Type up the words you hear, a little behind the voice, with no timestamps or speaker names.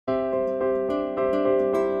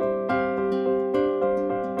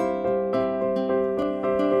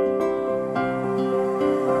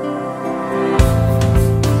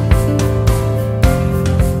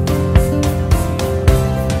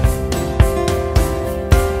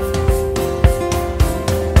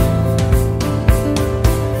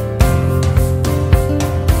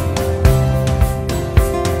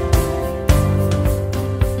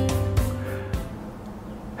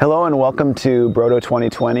welcome to Broto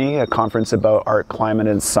 2020, a conference about art, climate,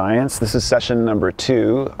 and science. This is session number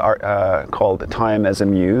 2, called Time as a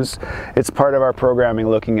Muse. It's part of our programming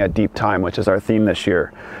looking at deep time, which is our theme this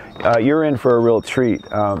year. You're in for a real treat.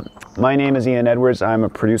 My name is Ian Edwards. I'm a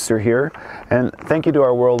producer here, and thank you to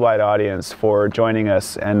our worldwide audience for joining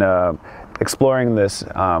us and exploring this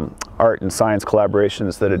art and science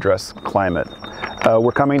collaborations that address climate.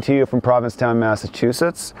 We're coming to you from Provincetown,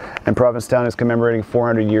 Massachusetts, and Provincetown is commemorating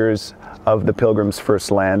 400 years of the Pilgrims'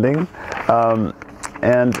 first landing.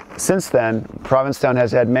 And since then, Provincetown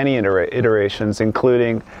has had many iterations,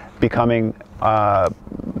 including becoming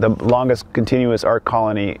the longest continuous art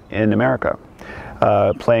colony in America,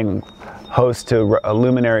 playing host to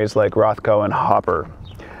luminaries like Rothko and Hopper.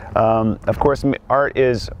 Of course, art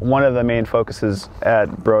is one of the main focuses at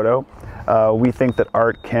Broto. We think that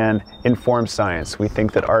art can inform science. We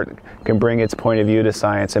think that art can bring its point of view to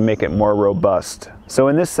science and make it more robust. So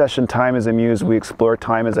in this session, Time as a Muse, we explore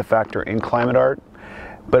time as a factor in climate art,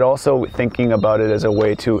 but also thinking about it as a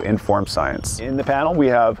way to inform science. In the panel, we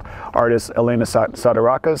have artists Elena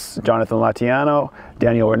Soterakis, Jonathan Latiano,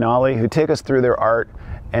 Daniel Ranalli, who take us through their art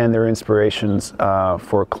and their inspirations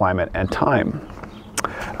for climate and time.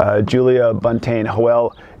 Julia Buntaine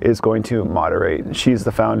Hoel is going to moderate. She's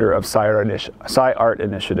the founder of SciArt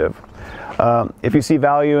Initiative. If you see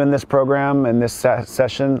value in this program and this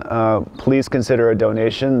session, please consider a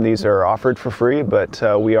donation. These are offered for free, but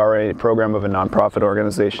we are a program of a nonprofit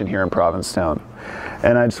organization here in Provincetown.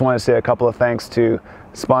 And I just want to say a couple of thanks to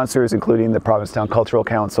sponsors, including the Provincetown Cultural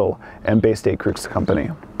Council and Bay State Crooks Company.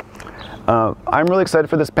 I'm really excited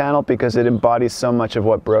for this panel because it embodies so much of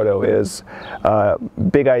what Broto is.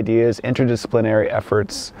 Big ideas, interdisciplinary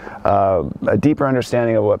efforts, a deeper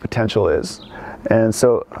understanding of what potential is. And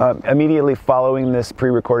so immediately following this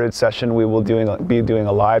pre-recorded session, we will be doing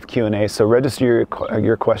a live Q&A. So register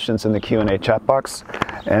your questions in the Q&A chat box,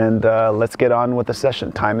 and let's get on with the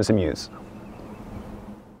session. Time as a Muse.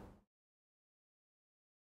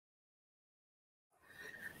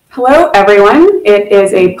 Hello, everyone. It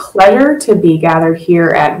is a pleasure to be gathered here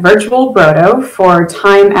at Virtual Broto for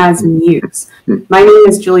Time as Muse. My name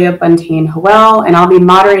is Julia Buntaine Hoel, and I'll be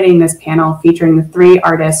moderating this panel featuring the 3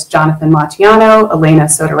 artists, Jonathan Latiano, Elena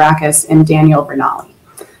Soterakis, and Daniel Ranalli.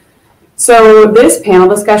 So this panel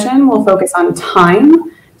discussion will focus on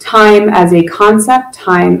time, time as a concept,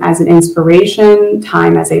 time as an inspiration,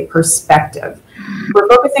 time as a perspective. We're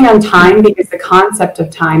focusing on time because the concept of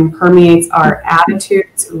time permeates our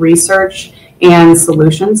attitudes, research, and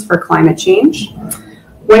solutions for climate change.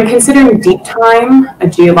 When considering deep time, a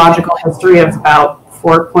geological history of about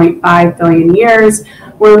 4.5 billion years,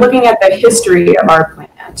 we're looking at the history of our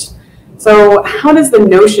planet. So how does the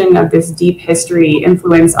notion of this deep history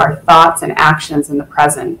influence our thoughts and actions in the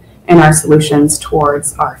present and our solutions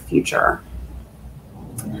towards our future?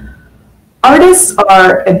 Artists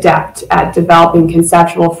are adept at developing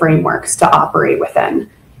conceptual frameworks to operate within.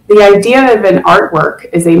 The idea of an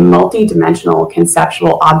artwork is a multi-dimensional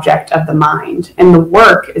conceptual object of the mind, and the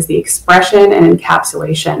work is the expression and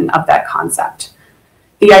encapsulation of that concept.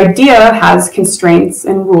 The idea has constraints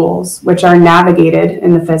and rules which are navigated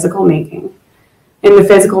in the physical making. In the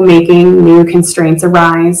physical making, new constraints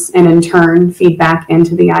arise and in turn feed back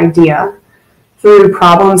into the idea. Through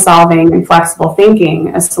problem solving and flexible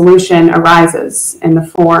thinking, a solution arises in the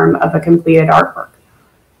form of a completed artwork.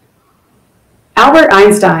 Albert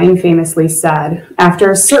Einstein famously said, "After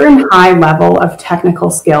a certain high level of technical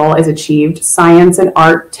skill is achieved, science and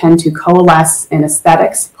art tend to coalesce in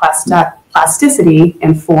aesthetics, plasticity,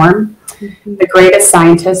 and form. The greatest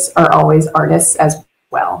scientists are always artists as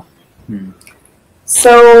well."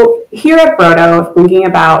 So here at Broto, thinking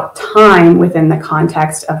about time within the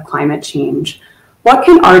context of climate change, what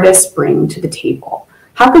can artists bring to the table?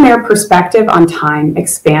 How can their perspective on time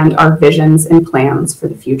expand our visions and plans for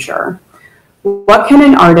the future? What can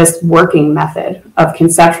an artist's working method of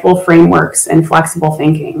conceptual frameworks and flexible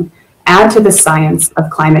thinking add to the science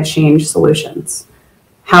of climate change solutions?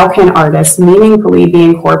 How can artists meaningfully be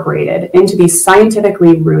incorporated into these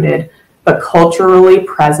scientifically rooted but culturally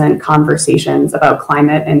present conversations about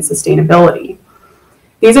climate and sustainability?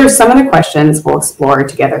 These are some of the questions we'll explore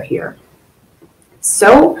together here.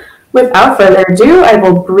 So, without further ado, I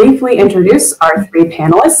will briefly introduce our 3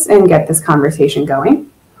 panelists and get this conversation going.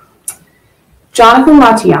 Jonathan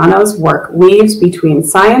Latiano's work weaves between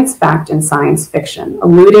science fact and science fiction,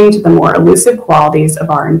 alluding to the more elusive qualities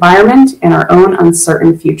of our environment and our own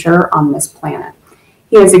uncertain future on this planet.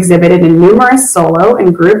 He has exhibited in numerous solo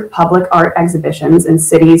and group public art exhibitions in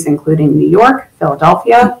cities including New York,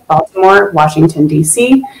 Philadelphia, Baltimore, Washington,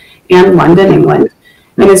 D.C., and London, England,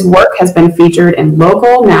 and his work has been featured in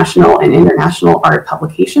local, national, and international art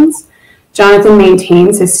publications. Jonathan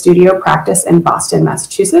maintains his studio practice in Boston,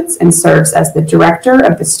 Massachusetts, and serves as the director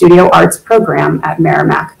of the Studio Arts program at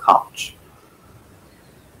Merrimack College.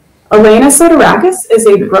 Elena Soterakis is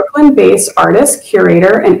a Brooklyn-based artist,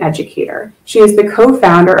 curator, and educator. She is the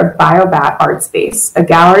co-founder of BioBat Art Space, a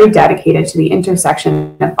gallery dedicated to the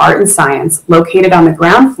intersection of art and science, located on the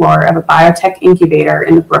ground floor of a biotech incubator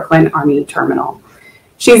in the Brooklyn Army Terminal.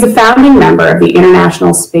 She is a founding member of the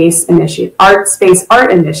International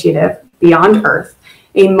Art Initiative, Beyond Earth,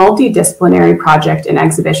 a multidisciplinary project and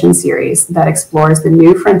exhibition series that explores the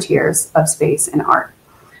new frontiers of space and art.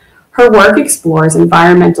 Her work explores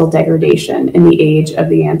environmental degradation in the age of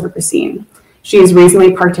the Anthropocene. She has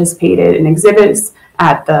recently participated in exhibits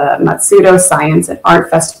at the Matsudo Science and Art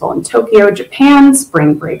Festival in Tokyo, Japan,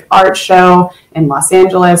 Spring Break Art Show in Los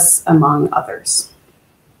Angeles, among others.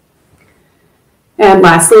 And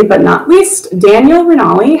lastly, but not least, Daniel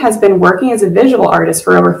Ranalli has been working as a visual artist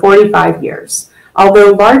for over 45 years.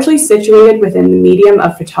 Although largely situated within the medium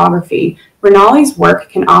of photography, Ranalli's work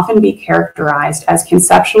can often be characterized as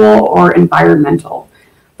conceptual or environmental.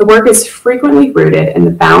 The work is frequently rooted in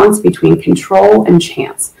the balance between control and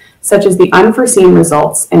chance, such as the unforeseen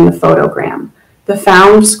results in the photogram, the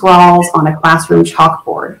found scrawls on a classroom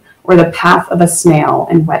chalkboard, or the path of a snail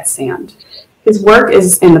in wet sand. His work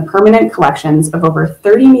is in the permanent collections of over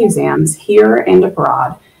 30 museums here and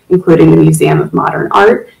abroad, including the Museum of Modern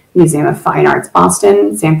Art, Museum of Fine Arts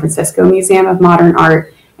Boston, San Francisco Museum of Modern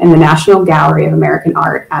Art, and the National Gallery of American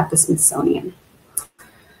Art at the Smithsonian.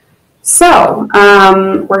 So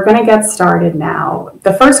we're going to get started now.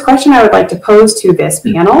 The first question I would like to pose to this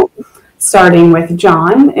panel, starting with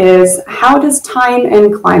John, is how does time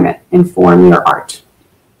and climate inform your art?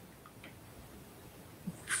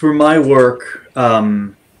 For my work,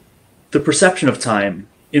 the perception of time,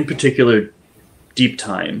 in particular deep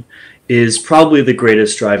time, is probably the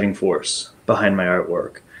greatest driving force behind my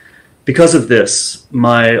artwork. Because of this,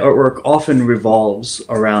 my artwork often revolves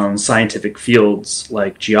around scientific fields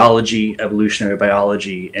like geology, evolutionary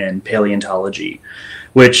biology, and paleontology,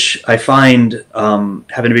 which I find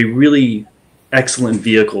having to be really excellent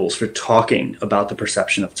vehicles for talking about the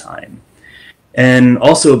perception of time. And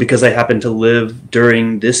also because I happen to live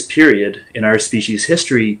during this period in our species'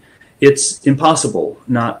 history, it's impossible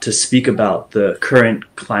not to speak about the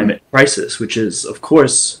current climate crisis, which is, of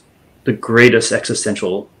course, the greatest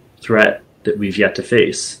existential threat that we've yet to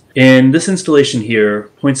face. In this installation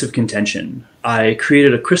here, Points of Contention, I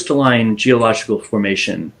created a crystalline geological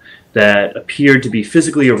formation that appeared to be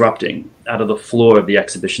physically erupting out of the floor of the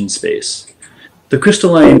exhibition space. The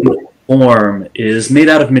crystalline form is made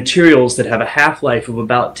out of materials that have a half-life of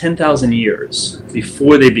about 10,000 years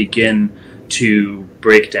before they begin to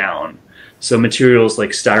break down. So materials like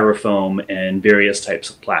styrofoam and various types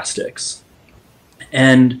of plastics.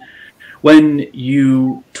 And when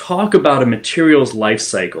you talk about a material's life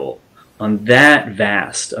cycle on that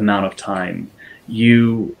vast amount of time,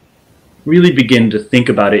 you really begin to think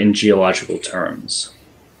about it in geological terms.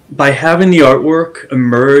 By having the artwork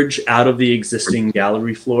emerge out of the existing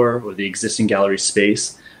gallery floor or the existing gallery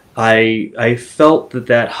space, I felt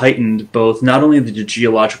that heightened both not only the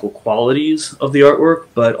geological qualities of the artwork,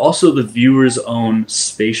 but also the viewer's own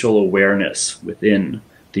spatial awareness within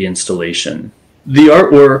the installation. The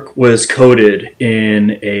artwork was coated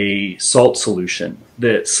in a salt solution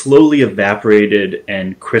that slowly evaporated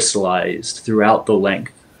and crystallized throughout the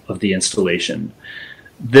length of the installation.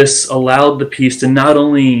 This allowed the piece to not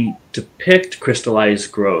only depict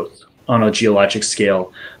crystallized growth on a geologic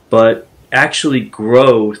scale, but actually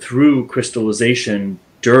grow through crystallization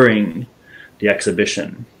during the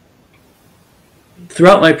exhibition.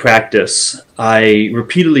 Throughout my practice, I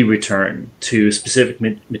repeatedly return to specific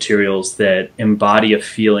materials that embody a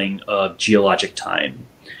feeling of geologic time.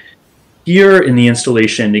 Here in the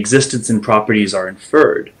installation, existence and properties are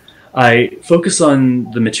inferred. I focus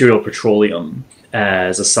on the material petroleum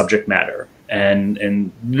as a subject matter,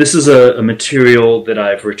 and this is a material that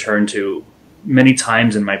I've returned to many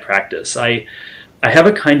times in my practice. I have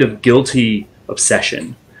a kind of guilty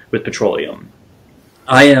obsession with petroleum.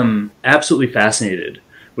 I am absolutely fascinated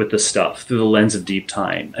with this stuff through the lens of deep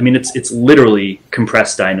time. I mean, it's literally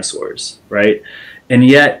compressed dinosaurs, right? And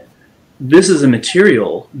yet, this is a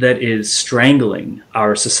material that is strangling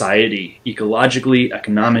our society ecologically,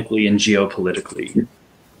 economically, and geopolitically.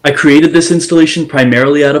 I created this installation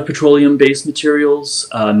primarily out of petroleum-based materials,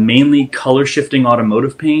 mainly color-shifting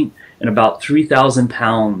automotive paint, and about 3,000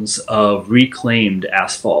 pounds of reclaimed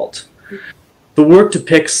asphalt. The work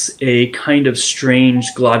depicts a kind of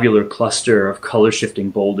strange globular cluster of color-shifting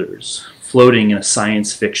boulders floating in a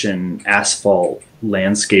science fiction asphalt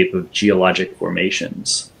landscape of geologic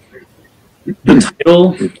formations. The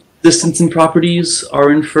title, Distance and Properties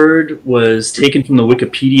Are Inferred, was taken from the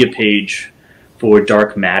Wikipedia page for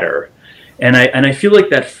dark matter. And I feel like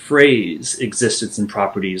that phrase, existence and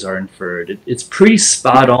properties are inferred, it's pretty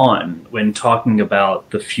spot on when talking about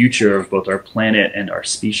the future of both our planet and our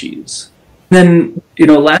species. Then,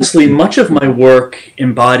 lastly, much of my work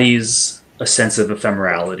embodies a sense of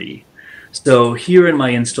ephemerality. So here in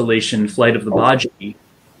my installation, Flight of the Baji,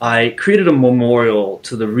 I created a memorial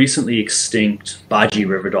to the recently extinct Baji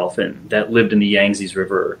river dolphin that lived in the Yangtze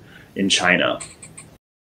River in China.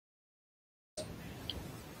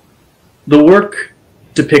 The work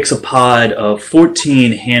depicts a pod of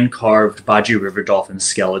 14 hand-carved Baji river dolphin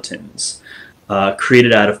skeletons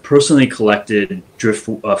created out of personally collected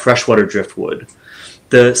freshwater driftwood.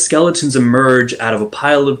 The skeletons emerge out of a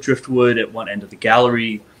pile of driftwood at one end of the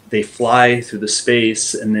gallery. They fly through the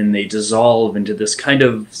space, and then they dissolve into this kind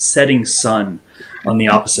of setting sun on the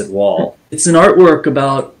opposite wall. It's an artwork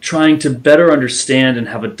about trying to better understand and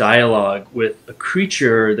have a dialogue with a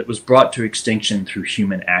creature that was brought to extinction through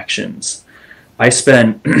human actions. I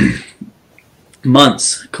spent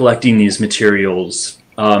months collecting these materials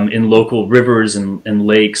in local rivers and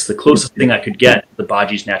lakes, the closest thing I could get to the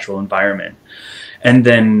Baji's natural environment. And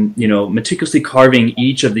then, meticulously carving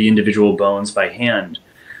each of the individual bones by hand.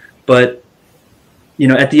 But,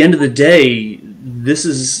 at the end of the day,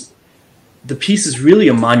 the piece is really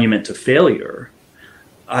a monument to failure.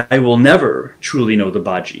 I will never truly know the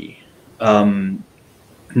Baji.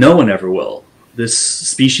 No one ever will. This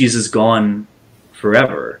species is gone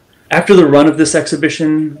forever. After the run of this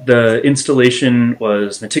exhibition, the installation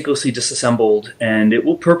was meticulously disassembled, and it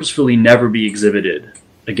will purposefully never be exhibited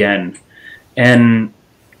again. And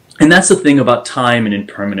that's the thing about time and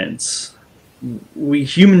impermanence. We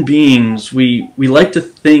human beings, we like to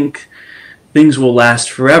think things will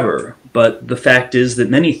last forever, but the fact is that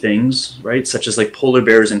many things, right, such as like polar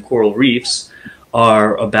bears and coral reefs,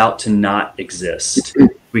 are about to not exist.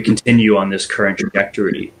 We continue on this current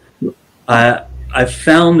trajectory. I've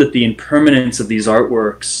found that the impermanence of these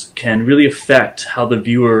artworks can really affect how the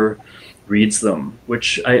viewer reads them,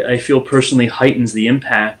 which I feel personally heightens the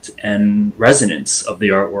impact and resonance of the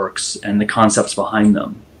artworks and the concepts behind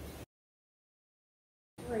them.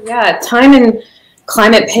 Yeah, time and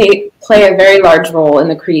climate play a very large role in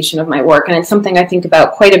the creation of my work, and it's something I think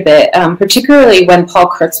about quite a bit, particularly when Paul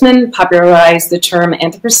Kurtzman popularized the term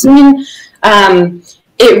Anthropocene.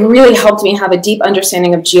 It really helped me have a deep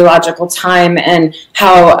understanding of geological time and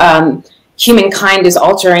how humankind is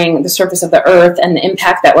altering the surface of the earth and the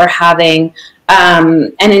impact that we're having.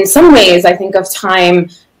 And in some ways, I think of time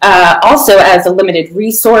also as a limited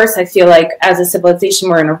resource. I feel like as a civilization,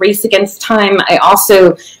 we're in a race against time. I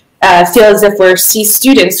also feel as if we're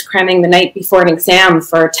students cramming the night before an exam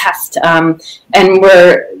for a test, and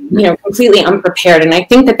we're completely unprepared. And I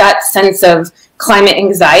think that sense of climate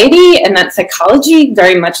anxiety and that psychology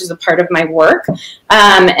very much is a part of my work.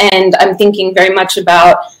 And I'm thinking very much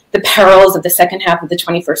about the perils of the second half of the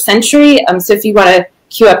 21st century. So if you want to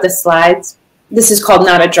cue up the slides, this is called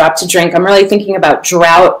Not a Drop to Drink. I'm really thinking about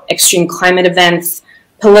drought, extreme climate events,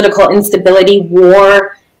 political instability,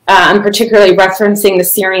 war. I'm particularly referencing the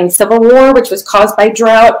Syrian civil war, which was caused by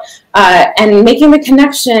drought, and making the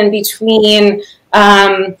connection between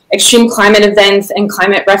extreme climate events and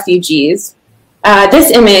climate refugees.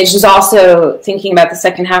 This image is also thinking about the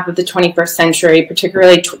second half of the 21st century,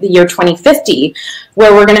 particularly the year 2050,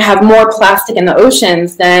 where we're going to have more plastic in the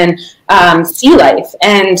oceans than sea life,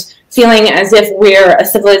 and feeling as if we're a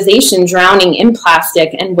civilization drowning in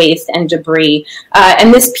plastic and waste and debris.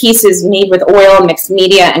 And this piece is made with oil, mixed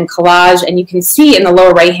media, and collage. And you can see in the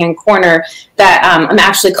lower right-hand corner that I'm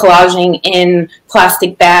actually collaging in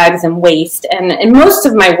plastic bags and waste. And in most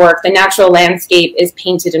of my work, the natural landscape is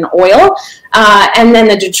painted in oil. And then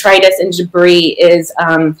the detritus and debris is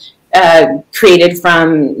created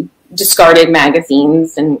from discarded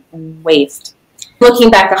magazines and waste.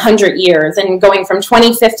 Looking back 100 years and going from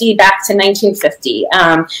 2050 back to 1950,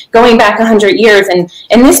 going back 100 years. And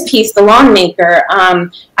in this piece, The Lawnmaker,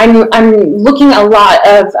 I'm looking a lot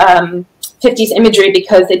of 50s imagery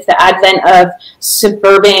because it's the advent of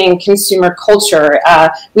suburban consumer culture.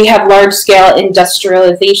 We have large-scale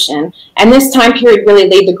industrialization. And this time period really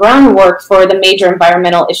laid the groundwork for the major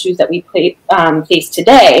environmental issues that we face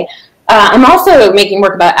today. I'm also making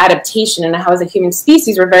work about adaptation and how as a human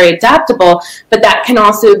species we're very adaptable, but that can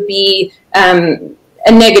also be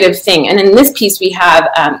a negative thing. And in this piece, we have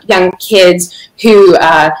young kids who,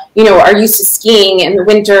 you know, are used to skiing in the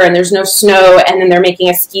winter and there's no snow, and then they're making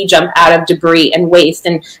a ski jump out of debris and waste,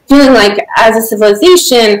 and feeling like as a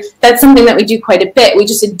civilization, that's something that we do quite a bit. We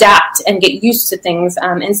just adapt and get used to things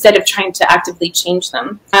instead of trying to actively change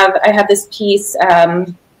them. I have this piece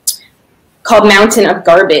called Mountain of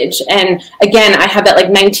Garbage. And again, I have that like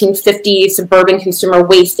 1950 suburban consumer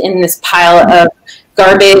waste in this pile of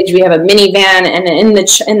garbage. We have a minivan, and in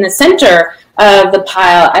the center of the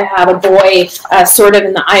pile, I have a boy sort of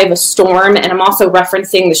in the eye of a storm, and I'm also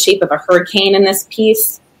referencing the shape of a hurricane in this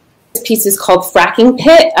piece. This piece is called Fracking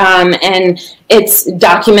Pit, and it's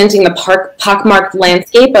documenting the pockmarked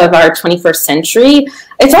landscape of our 21st century.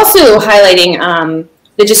 It's also highlighting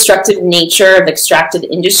the destructive nature of extractive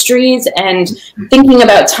industries and thinking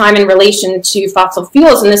about time in relation to fossil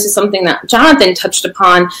fuels. And this is something that Jonathan touched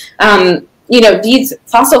upon. You know, these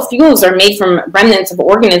fossil fuels are made from remnants of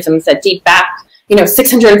organisms that date back, you know,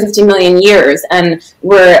 650 million years, and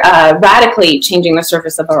we're radically changing the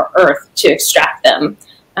surface of our Earth to extract them.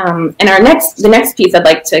 And the next piece I'd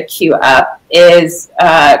like to cue up is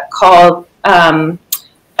called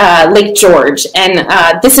Lake George,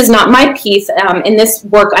 and this is not my piece. In this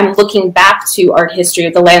work, I'm looking back to art history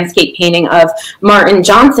of the landscape painting of Martin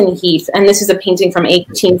Johnson Heath, and this is a painting from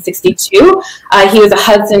 1862. He was a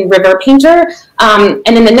Hudson River painter, and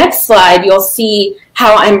in the next slide, you'll see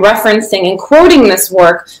how I'm referencing and quoting this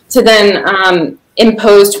work to then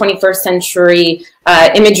impose 21st century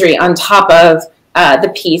imagery on top of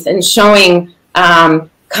the piece, and showing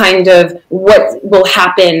kind of what will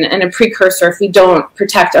happen and a precursor if we don't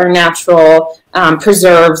protect our natural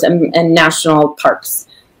preserves and national parks.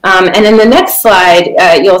 And in the next slide,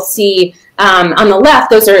 you'll see on the left,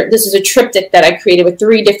 this is a triptych that I created with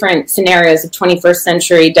 3 different scenarios of 21st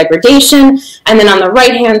century degradation. And then on the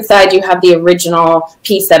right-hand side, you have the original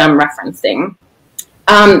piece that I'm referencing.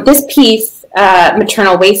 This piece,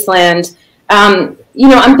 Maternal Wasteland, you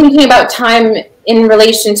know, I'm thinking about time in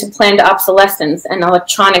relation to planned obsolescence and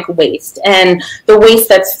electronic waste, and the waste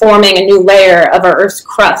that's forming a new layer of our Earth's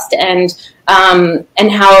crust, and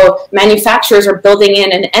how manufacturers are building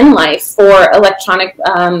in an end life for electronic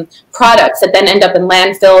products that then end up in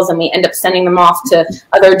landfills, and we end up sending them off to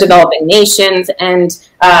other developing nations. And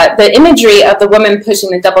the imagery of the woman pushing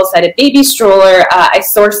the double-sided baby stroller, I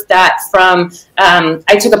sourced that from,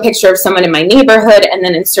 I took a picture of someone in my neighborhood and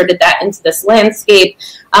then inserted that into this landscape.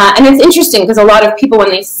 And it's interesting because a lot of people, when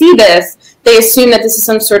they see this, they assume that this is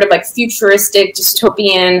some sort of like futuristic,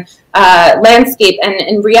 dystopian landscape. And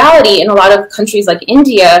in reality, in a lot of countries like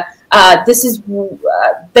India, this is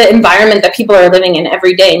the environment that people are living in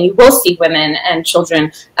every day. And you will see women and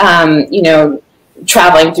children, you know,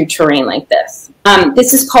 traveling through terrain like this.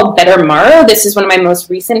 This is called Better Morrow. This is one of my most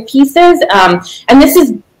recent pieces. And this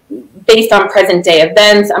is based on present day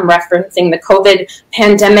events. I'm referencing the COVID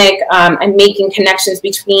pandemic. I'm making connections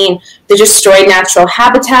between the destroyed natural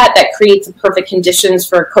habitat that creates the perfect conditions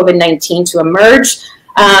for COVID-19 to emerge,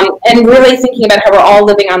 and really thinking about how we're all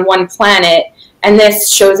living on one planet. And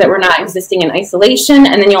this shows that we're not existing in isolation.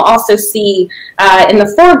 And then you'll also see in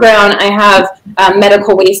the foreground, I have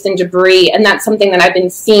medical waste and debris. And that's something that I've been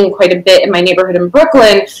seeing quite a bit in my neighborhood in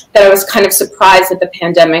Brooklyn, that I was kind of surprised at the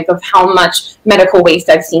pandemic of how much medical waste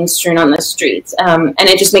I've seen strewn on the streets. And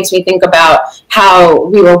it just makes me think about how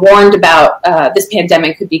we were warned about this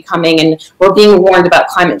pandemic could be coming, and we're being warned about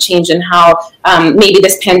climate change, and how maybe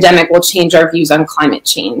this pandemic will change our views on climate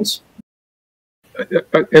change.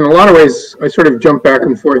 In a lot of ways, I sort of jump back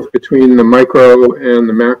and forth between the micro and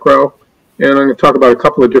the macro, and I'm going to talk about a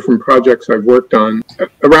couple of different projects I've worked on.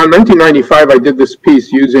 Around 1995, I did this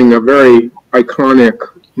piece using a very iconic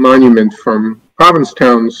monument from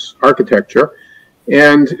Provincetown's architecture,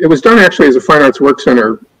 and it was done actually as a Fine Arts Work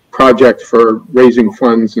Center project for raising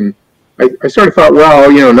funds, and I sort of thought,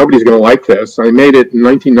 well, you know, nobody's going to like this. I made it in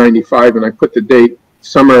 1995, and I put the date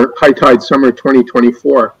high tide summer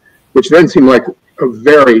 2024, which then seemed like a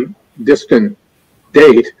very distant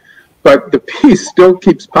date, but the piece still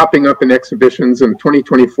keeps popping up in exhibitions, and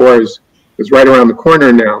 2024 is right around the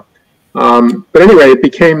corner now. But anyway, it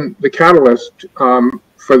became the catalyst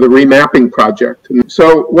for the remapping project. And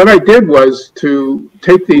so what I did was to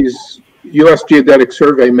take these U.S. Geodetic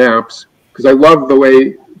Survey maps, because I love the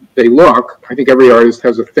way they look. I think every artist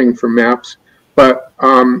has a thing for maps, but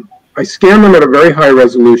I scanned them at a very high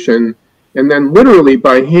resolution, and then literally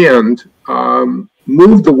by hand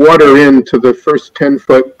moved the water into the first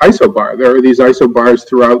 10-foot isobar. There are these isobars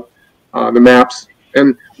throughout the maps,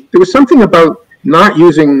 and there was something about not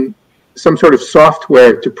using some sort of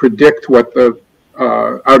software to predict what the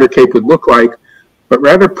outer cape would look like, but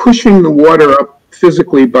rather pushing the water up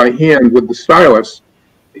physically by hand with the stylus,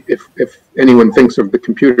 if anyone thinks of the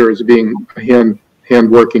computer as being a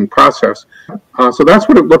hand working process. So that's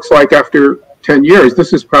what it looks like after 10 years.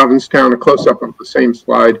 This is Provincetown, a close-up of the same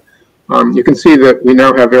slide. You can see that we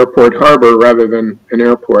now have Airport Harbor rather than an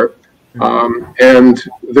airport. And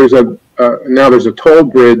now there's a toll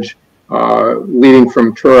bridge leading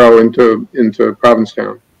from Truro into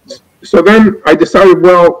Provincetown. So then I decided,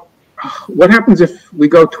 well, what happens if we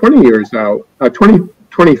go 20 years out,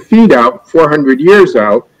 20 feet out, 400 years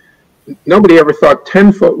out? Nobody ever thought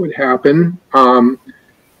 10 foot would happen.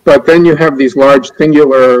 But then you have these large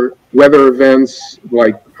singular weather events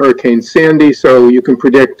like Hurricane Sandy, so you can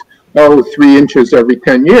predict, 3 inches every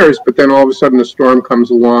 10 years, but then all of a sudden a storm comes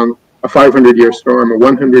along, a 500-year storm, a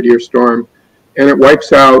 100-year storm, and it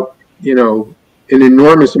wipes out, an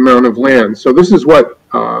enormous amount of land. So this is what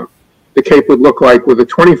the Cape would look like with a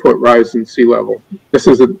 20-foot rise in sea level. This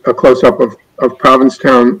is a close-up of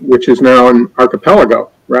Provincetown, which is now an archipelago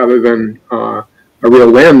rather than a real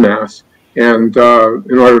landmass. And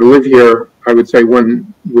in order to live here, I would say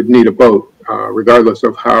one would need a boat, regardless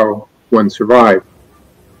of how one survived.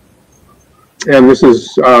 And this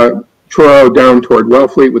is Truro down toward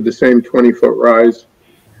Wellfleet with the same 20-foot rise.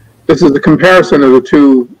 This is the comparison of the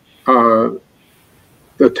two,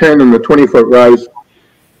 the 10 and the 20-foot rise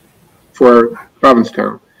for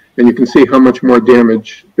Provincetown. And you can see how much more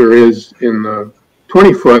damage there is in the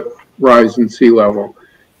 20-foot rise in sea level.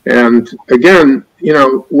 And again,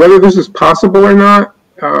 whether this is possible or not,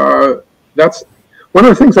 that's one of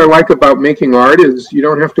the things I like about making art is you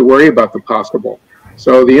don't have to worry about the possible.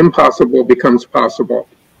 So the impossible becomes possible.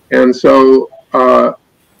 And so I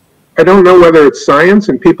don't know whether it's science,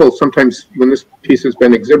 and people sometimes, when this piece has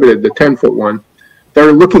been exhibited, the 10-foot one,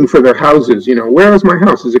 they're looking for their houses. Where is my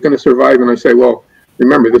house? Is it going to survive? And I say, well,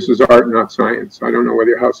 remember, this is art, not science. I don't know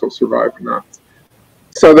whether your house will survive or not.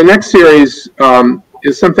 So the next series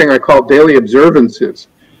is something I call daily observances.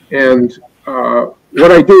 And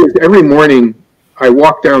what I do is every morning I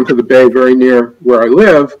walk down to the bay very near where I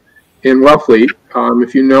live in Wellfleet.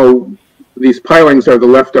 If you know, these pilings are the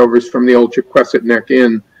leftovers from the old Chiquesset Neck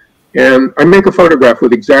Inn. And I make a photograph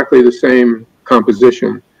with exactly the same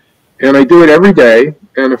composition. And I do it every day.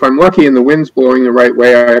 And if I'm lucky and the wind's blowing the right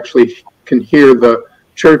way, I actually can hear the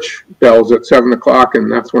church bells at 7 o'clock,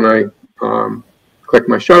 and that's when I click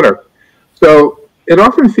my shutter. So it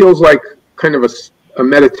often feels like kind of a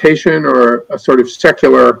meditation or a sort of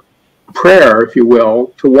secular prayer, if you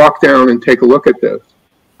will, to walk down and take a look at this.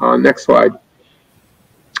 Next slide.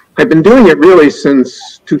 I've been doing it really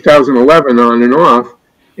since 2011 on and off,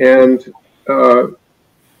 and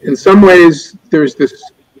in some ways there's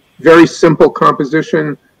this very simple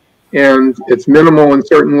composition and it's minimal in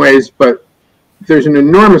certain ways, but there's an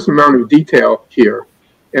enormous amount of detail here.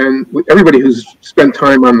 And everybody who's spent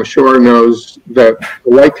time on the shore knows that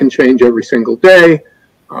the light can change every single day.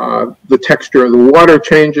 The texture of the water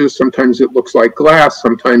changes. Sometimes it looks like glass.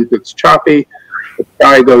 Sometimes it's choppy. The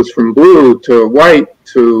sky goes from blue to white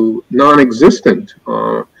to non-existent.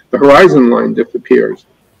 The horizon line disappears.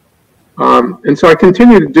 And so I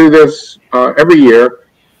continue to do this every year,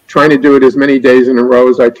 trying to do it as many days in a row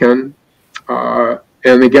as I can.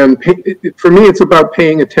 And again, for me, it's about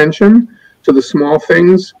paying attention to the small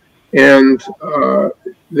things. And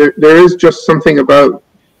there is just something about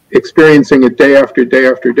experiencing it day after day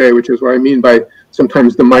after day, which is what I mean by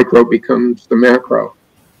sometimes the micro becomes the macro.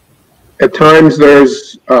 At times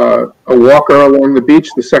there's a walker along the beach,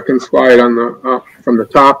 the second slide on the from the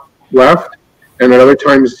top left, and at other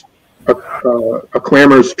times a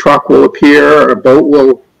clammer's truck will appear, a boat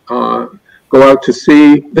will go out to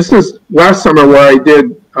sea. This is last summer where I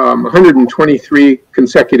did 123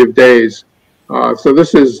 consecutive days. So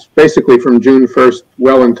this is basically from June 1st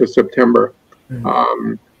well into September.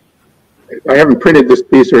 I haven't printed this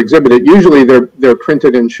piece or exhibited. Usually they're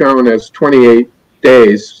printed and shown as 28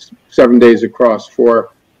 days, 7 days across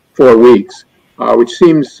for 4 weeks, which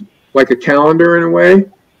seems like a calendar in a way.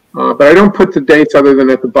 But I don't put the dates other than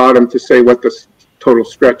at the bottom to say what the total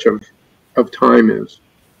stretch of time is.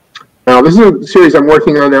 Now, this is a series I'm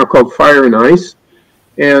working on now called Fire and Ice.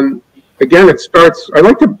 And again, it starts, I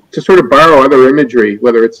like to sort of borrow other imagery,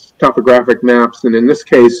 whether it's topographic maps. And in this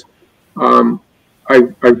case, I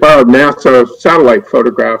borrowed NASA satellite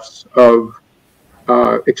photographs of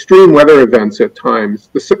extreme weather events at times.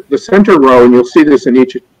 The center row, and you'll see this in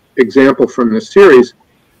each example from this series,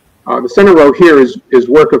 the center row here is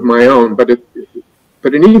work of my own, but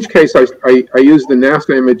in each case, I use the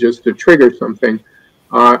NASA images to trigger something.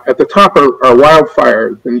 At the top are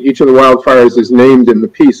wildfires, and each of the wildfires is named in the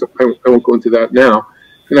piece. I won't go into that now.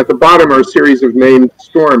 And at the bottom are a series of named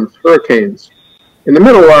storms, hurricanes. In the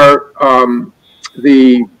middle are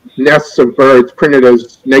the nests of birds printed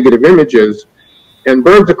as negative images. And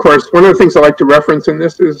birds, of course, one of the things I like to reference in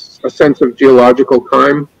this is a sense of geological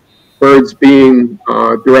time, birds being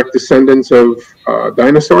direct descendants of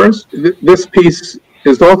dinosaurs. This piece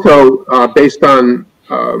is also based on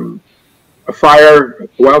a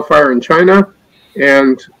wildfire in China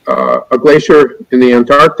and a glacier in the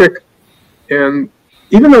Antarctic. And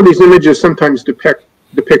even though these images sometimes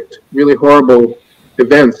depict really horrible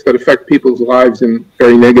events that affect people's lives in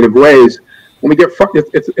very negative ways, when we get far,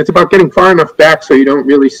 it's about getting far enough back so you don't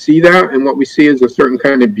really see that, and what we see is a certain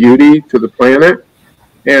kind of beauty to the planet.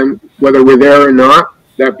 And whether we're there or not,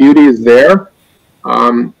 that beauty is there.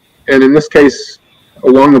 And in this case,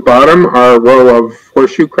 along the bottom are a row of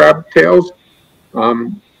horseshoe crab tails.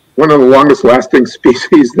 One of the longest lasting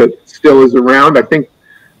species that still is around. I think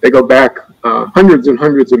they go back hundreds and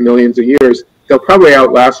hundreds of millions of years. They'll probably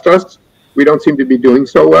outlast us. We don't seem to be doing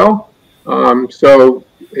so well. So,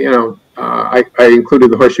 you know, I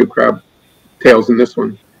included the horseshoe crab tails in this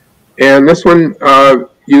one. And this one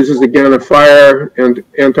uses, again, a fire and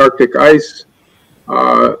Antarctic ice.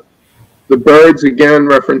 The birds, again,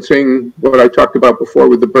 referencing what I talked about before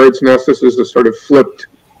with the bird's nest. This is a sort of flipped.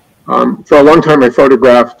 For a long time, I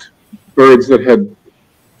photographed birds that had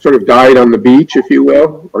sort of died on the beach, if you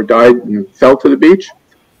will, or died and fell to the beach.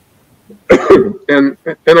 and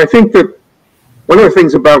I think that one of the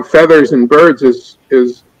things about feathers and birds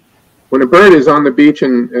is when a bird is on the beach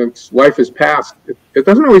and its life is past, it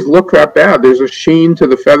doesn't always look that bad. There's a sheen to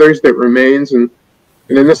the feathers that remains, and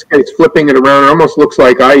in this case, flipping it around, it almost looks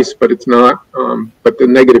like ice, but it's not. But the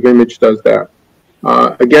negative image does that.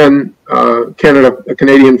 Again, a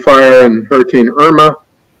Canadian fire and Hurricane Irma,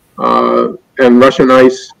 and Russian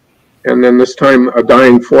ice, and then this time a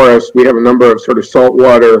dying forest. We have a number of sort of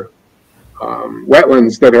saltwater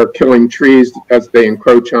wetlands that are killing trees as they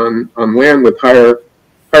encroach on land with higher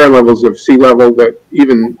levels of sea level that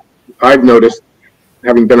even I've noticed,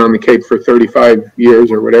 having been on the Cape for 35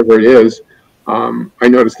 years or whatever it is. I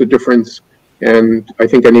noticed the difference, and I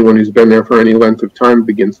think anyone who's been there for any length of time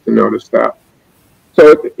begins to notice that.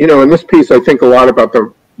 So, you know, in this piece, I think a lot about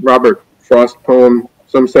the Robert Frost poem.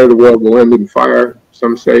 Some say the world will end in fire,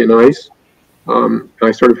 some say in ice. And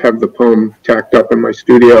I sort of have the poem tacked up in my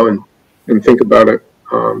studio and think about it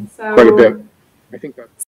quite a bit. I think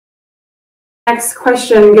that's... Next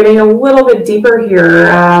question, getting a little bit deeper here.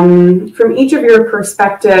 From each of your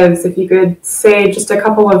perspectives, if you could say just a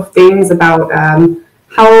couple of things about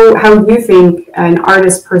how you think an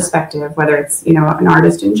artist's perspective, whether it's, you know, an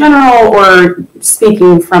artist in general or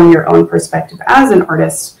speaking from your own perspective as an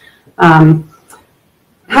artist,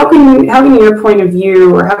 how can your point of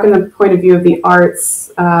view, or how can the point of view of the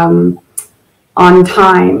arts on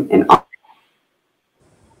time and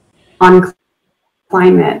on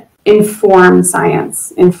climate inform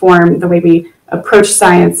science, inform the way we approach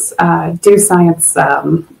science, do science,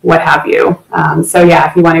 what have you? So yeah,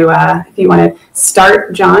 if you want to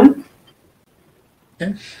start, John.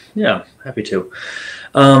 Okay. Yeah, happy to.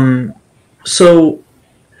 So,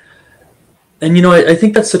 and you know, I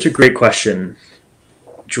think that's such a great question,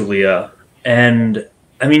 Julia. And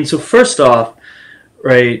I mean, so first off,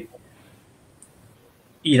 right,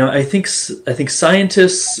 you know, I think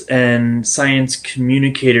scientists and science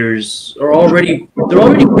communicators are already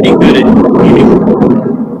pretty good at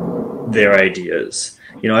communicating their ideas.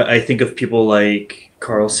 You know, I think of people like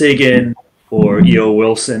Carl Sagan or E.O.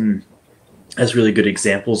 Wilson as really good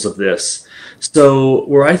examples of this. So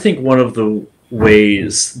where I think one of the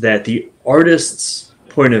ways that the artist's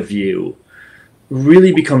point of view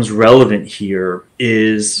really becomes relevant here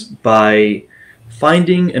is by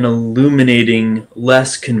finding and illuminating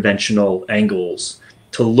less conventional angles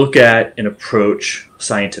to look at and approach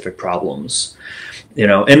scientific problems. You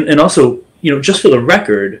know, and also, you know, just for the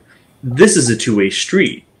record, this is a two-way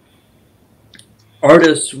street.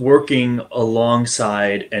 Artists working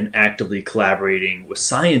alongside and actively collaborating with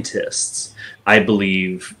scientists, I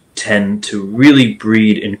believe, tend to really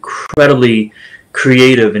breed incredibly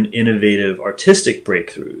creative and innovative artistic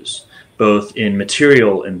breakthroughs, both in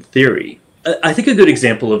material and theory. I think a good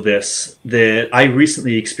example of this that I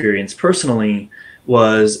recently experienced personally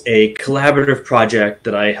was a collaborative project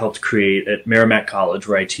that I helped create at Merrimack College,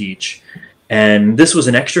 where I teach. And this was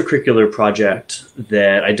an extracurricular project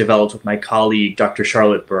that I developed with my colleague, Dr.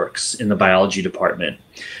 Charlotte Burks, in the biology department,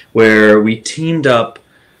 where we teamed up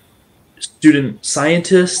student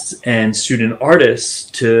scientists and student artists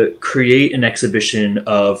to create an exhibition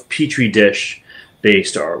of Petri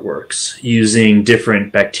dish-based artworks using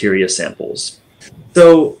different bacteria samples.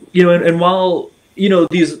 So, you know, and while, you know,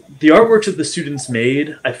 the artworks that the students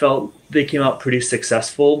made, I felt they came out pretty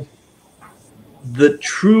successful. The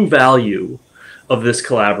true value of this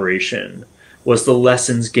collaboration was the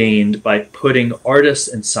lessons gained by putting artists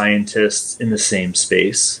and scientists in the same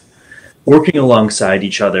space, working alongside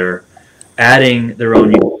each other, adding their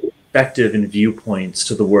own perspective and viewpoints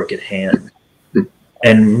to the work at hand.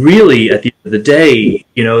 And really, at the end of the day,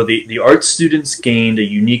 you know, the art students gained a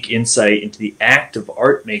unique insight into the act of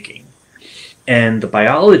art making, and the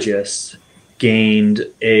biologists gained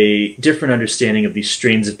a different understanding of these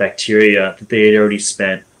strains of bacteria that they had already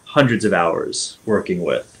spent hundreds of hours working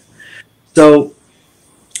with. So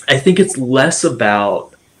I think it's less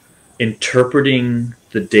about interpreting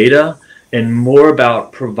the data and more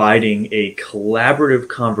about providing a collaborative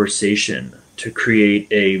conversation to create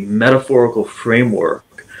a metaphorical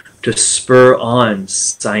framework to spur on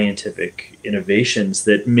scientific innovations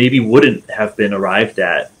that maybe wouldn't have been arrived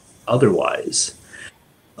at otherwise.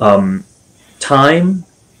 Time,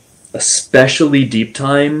 especially deep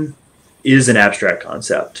time, is an abstract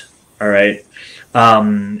concept, all right?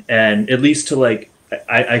 And at least to like,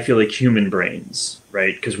 I feel like human brains,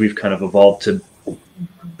 right? Because we've kind of evolved to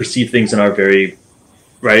perceive things in our very,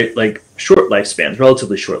 right, like short lifespans,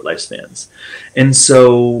 relatively short lifespans. And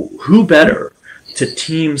so who better to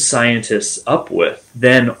team scientists up with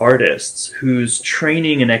than artists whose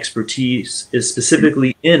training and expertise is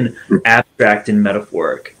specifically in abstract and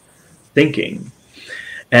metaphoric thinking.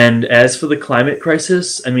 And as for the climate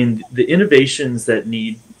crisis, I mean, the innovations that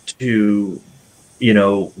need to, you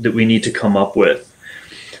know, that we need to come up with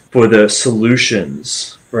for the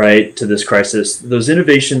solutions, right, to this crisis, those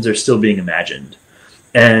innovations are still being imagined.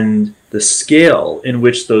 And the scale in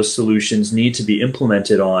which those solutions need to be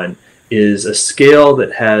implemented on is a scale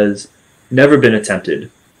that has never been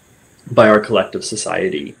attempted by our collective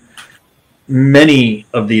society. Many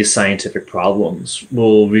of these scientific problems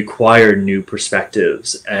will require new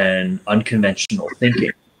perspectives and unconventional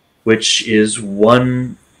thinking, which is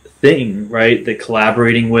one thing, right, that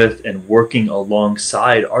collaborating with and working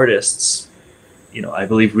alongside artists, you know, I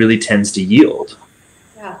believe really tends to yield.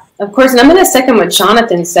 Yeah, of course. And I'm going to second what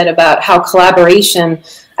Jonathan said about how collaboration,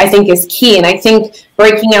 I think, is key. And I think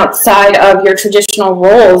breaking outside of your traditional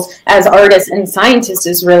roles as artists and scientists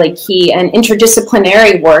is really key, and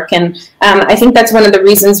interdisciplinary work. And I think that's one of the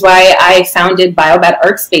reasons why I founded Biobat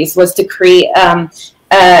Art Space, was to create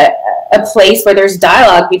a place where there's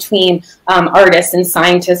dialogue between artists and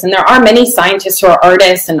scientists. And there are many scientists who are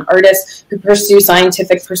artists and artists who pursue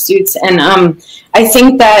scientific pursuits. And I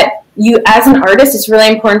think that you, as an artist, it's really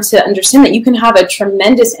important to understand that you can have a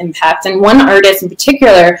tremendous impact. And one artist in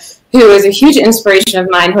particular, who is a huge inspiration of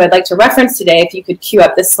mine, who I'd like to reference today, if you could cue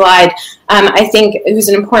up the slide, I think who's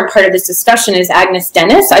an important part of this discussion, is Agnes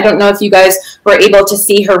Dennis. I don't know if you guys were able to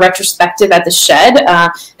see her retrospective at the Shed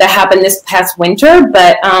that happened this past winter,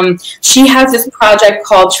 but she has this project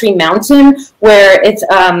called Tree Mountain, where it's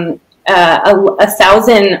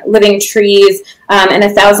 1,000 living trees and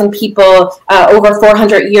 1,000 people over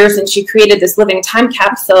 400 years, and she created this living time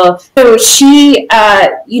capsule. So she,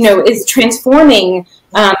 you know, is transforming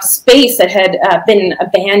space that had been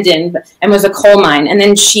abandoned and was a coal mine, and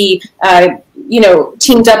then she, you know,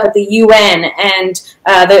 teamed up with the UN and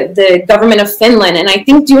the government of Finland, and I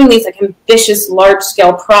think doing these like ambitious,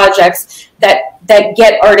 large-scale projects that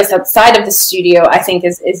get artists outside of the studio, I think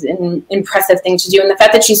is an impressive thing to do. And the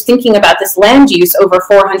fact that she's thinking about this land use over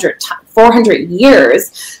 400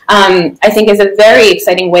 years, I think is a very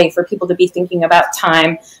exciting way for people to be thinking about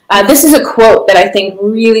time. This is a quote that I think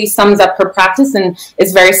really sums up her practice and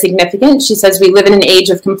is very significant. She says, "We live in an age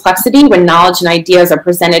of complexity when knowledge and ideas are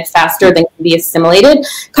presented faster than can be assimilated,"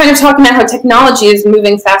 kind of talking about how technology is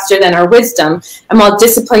moving faster than our wisdom, and while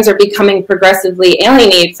disciplines are becoming progressively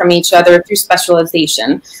alienated from each other through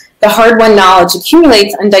specialization, the hard-won knowledge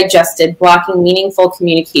accumulates undigested, blocking meaningful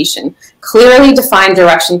communication. Clearly defined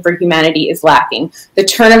direction for humanity is lacking. The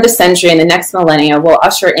turn of the century and the next millennia will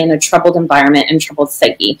usher in a troubled environment and troubled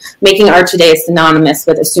psyche, making art today synonymous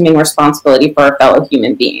with assuming responsibility for our fellow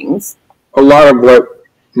human beings. A lot of what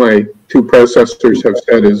my two predecessors have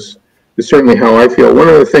said is certainly how I feel. One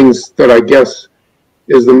of the things that I guess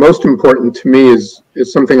is the most important to me is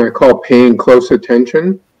something I call paying close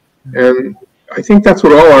attention. And I think that's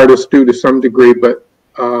what all artists do to some degree, but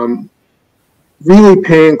really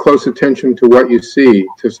paying close attention to what you see,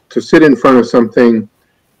 to sit in front of something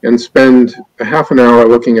and spend a half an hour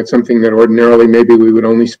looking at something that ordinarily maybe we would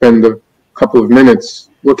only spend a couple of minutes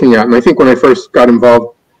looking at. And I think when I first got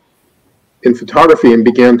involved in photography and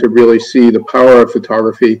began to really see the power of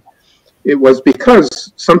photography, it was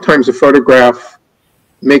because sometimes a photograph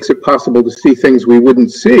makes it possible to see things we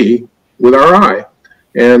wouldn't see with our eye.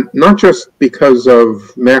 And not just because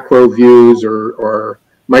of macro views or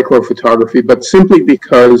micro photography, but simply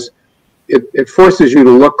because it forces you to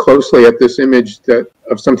look closely at this image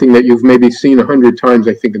of something that you've maybe seen 100 times.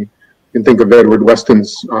 I think you can think of Edward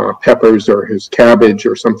Weston's peppers or his cabbage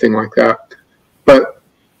or something like that.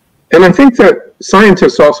 And I think that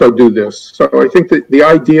scientists also do this. So I think that the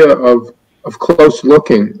idea of close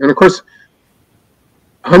looking, and of course,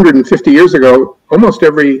 150 years ago, almost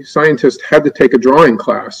every scientist had to take a drawing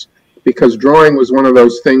class because drawing was one of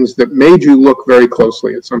those things that made you look very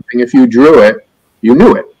closely at something. If you drew it, you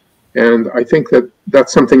knew it. And I think that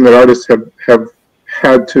that's something that artists have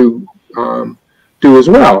had to do as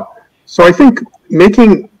well. So I think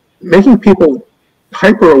making people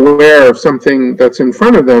hyper aware of something that's in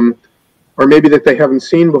front of them, or maybe that they haven't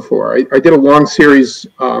seen before. I did a long series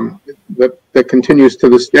that continues to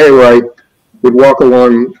this day, where I would walk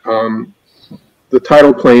along the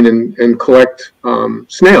tidal plane and collect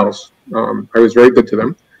snails. I was very good to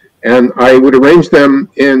them. And I would arrange them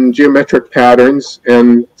in geometric patterns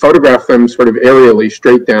and photograph them sort of aerially,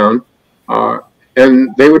 straight down.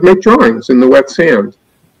 And they would make drawings in the wet sand.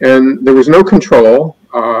 And there was no control.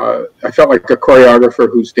 I felt like a choreographer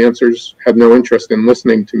whose dancers had no interest in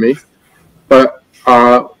listening to me. But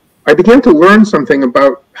I began to learn something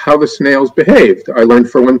about how the snails behaved. I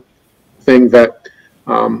learned, for one thing, that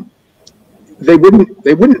they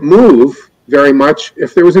wouldn't move very much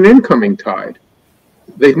if there was an incoming tide.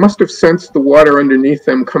 They must have sensed the water underneath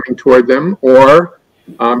them coming toward them, or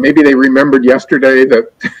maybe they remembered yesterday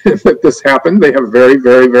that that this happened. They have very,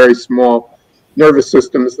 very, very small nervous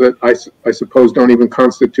systems that I suppose don't even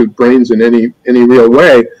constitute brains in any real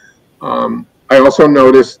way. I also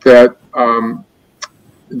noticed that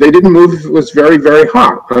they didn't move if it was very, very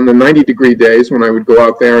hot. On the 90-degree days, when I would go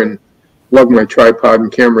out there and lug my tripod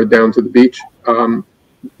and camera down to the beach,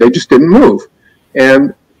 they just didn't move.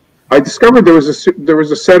 And I discovered there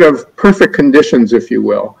was a set of perfect conditions, if you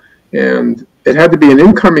will, and it had to be an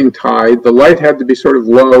incoming tide. The light had to be sort of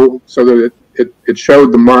low so that it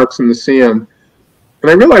showed the marks in the sand. And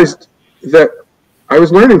I realized that I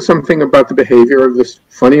was learning something about the behavior of this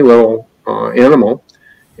funny little animal.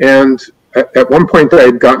 And at one point, I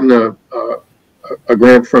had gotten a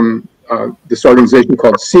grant from this organization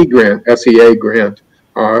called SEA Grant, SEA Grant,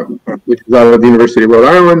 which is out of the University of Rhode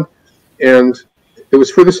Island, and it was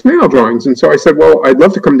for the snail drawings. And so I said, well, I'd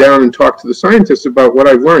love to come down and talk to the scientists about what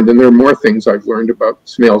I've learned, and there are more things I've learned about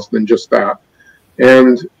snails than just that.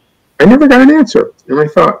 And I never got an answer. And I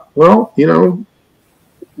thought, well,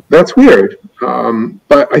 that's weird.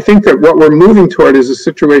 But I think that what we're moving toward is a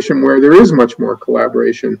situation where there is much more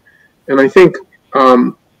collaboration. And I think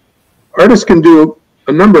artists can do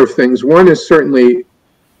a number of things. One is certainly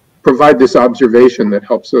provide this observation that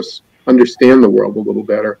helps us understand the world a little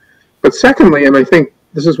better. But secondly, and I think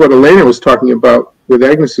this is what Elena was talking about with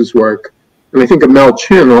Agnes's work, and I think of Mel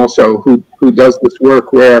Chin also, who does this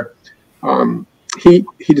work where he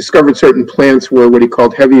discovered certain plants were what he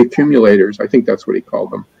called heavy accumulators. I think that's what he called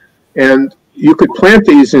them. And you could plant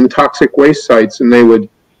these in toxic waste sites, and they would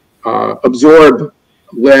absorb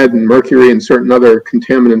lead and mercury and certain other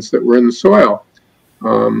contaminants that were in the soil.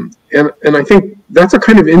 And I think that's a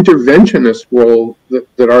kind of interventionist role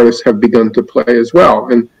that artists have begun to play as well.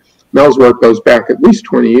 And Mel's work goes back at least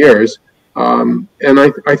 20 years. And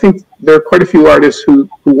I think there are quite a few artists who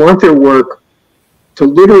want their work to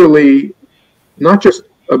literally not just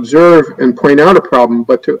observe and point out a problem,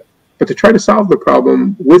 but to try to solve the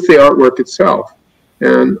problem with the artwork itself.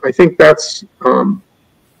 And I think that's new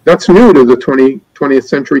to the 20th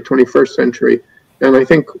century, 21st century. And I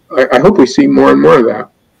think, I hope we see more and more of that.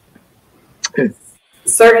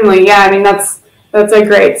 Certainly, yeah. I mean, that's a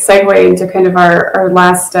great segue into kind of our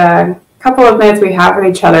last couple of minutes we have with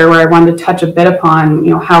each other, where I wanted to touch a bit upon,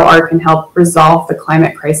 how art can help resolve the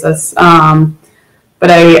climate crisis. But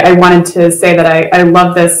I wanted to say that I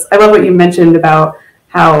love this. I love what you mentioned about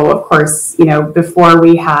how, of course, before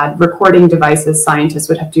we had recording devices, scientists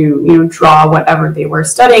would have to, draw whatever they were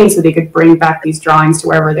studying so they could bring back these drawings to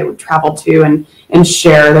wherever they would travel to and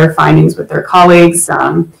share their findings with their colleagues.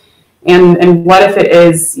 And what if it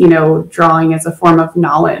is, drawing as a form of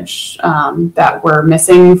knowledge that we're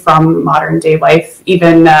missing from modern day life?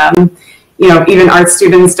 Even art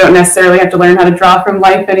students don't necessarily have to learn how to draw from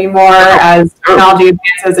life anymore as technology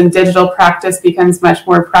advances and digital practice becomes much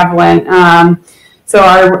more prevalent. So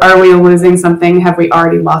are we losing something? Have we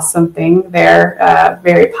already lost something there?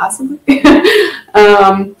 Very possibly.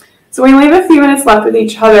 So we only have a few minutes left with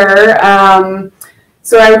each other.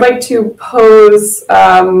 So I would like to pose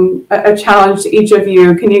a challenge to each of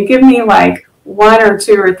you. Can you give me like 1 or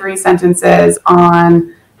 2 or 3 sentences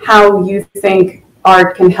on how you think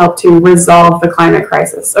art can help to resolve the climate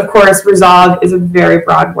crisis? Of course, resolve is a very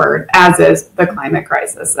broad word, as is the climate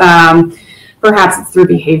crisis. Perhaps it's through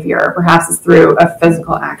behavior, perhaps it's through a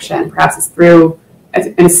physical action, perhaps it's through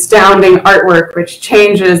an astounding artwork which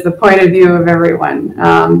changes the point of view of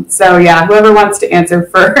everyone. So yeah, whoever wants to answer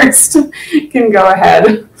first can go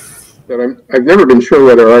ahead. I've never been sure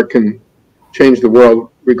whether art can change the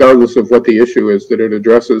world, regardless of what the issue is that it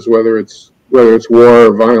addresses, whether it's war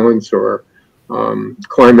or violence or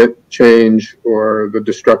climate change or the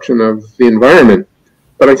destruction of the environment.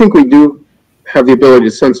 But I think we do have the ability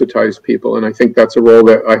to sensitize people, and I think that's a role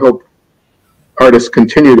that I hope artists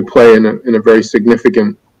continue to play in a very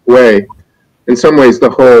significant way. In some ways, the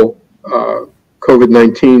whole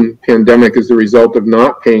COVID-19 pandemic is the result of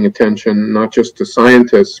not paying attention, not just to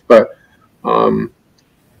scientists, but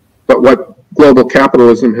what global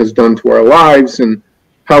capitalism has done to our lives, and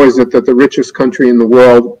how is it that the richest country in the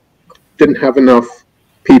world didn't have enough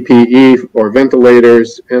PPE or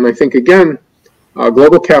ventilators. And I think, again,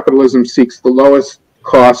 global capitalism seeks the lowest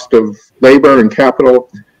cost of labor and capital,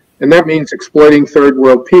 and that means exploiting third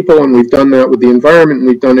world people, and we've done that with the environment, and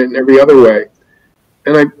we've done it in every other way.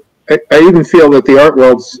 And I even feel that the art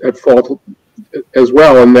world's at fault as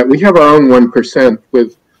well, and that we have our own 1%,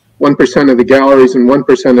 with 1% of the galleries and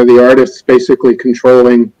 1% of the artists basically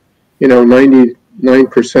controlling,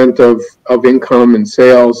 99% of income and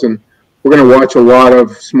sales. And we're going to watch a lot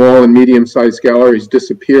of small and medium-sized galleries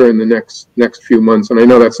disappear in the next few months. And I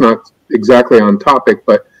know that's not exactly on topic,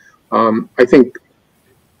 but I think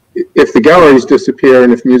if the galleries disappear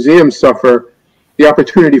and if museums suffer, the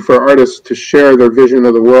opportunity for artists to share their vision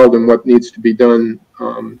of the world and what needs to be done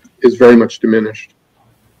is very much diminished.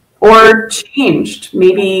 Or changed.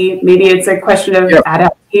 Maybe it's a question of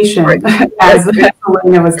adaptation, right. as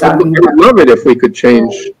Elena was talking about. I would love it if we could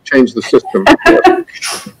change the system.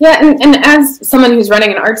 Yeah, and as someone who's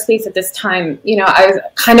running an art space at this time, I was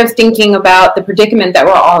kind of thinking about the predicament that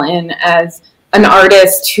we're all in as an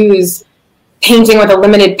artist who's painting with a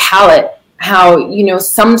limited palette, how,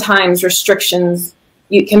 sometimes restrictions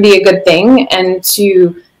can be a good thing, and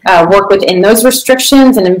to work within those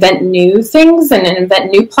restrictions and invent new things and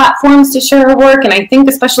invent new platforms to share our work. And I think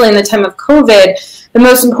especially in the time of COVID, the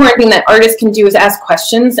most important thing that artists can do is ask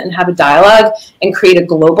questions and have a dialogue and create a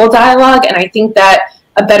global dialogue. And I think that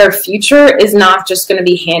a better future is not just going to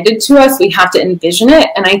be handed to us. We have to envision it.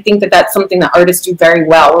 And I think that that's something that artists do very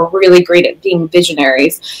well. We're really great at being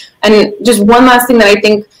visionaries. And just one last thing that I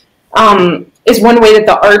think is one way that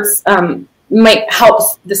the arts might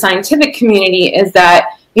help the scientific community is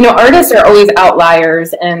that artists are always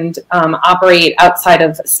outliers and operate outside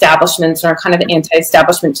of establishments, or are kind of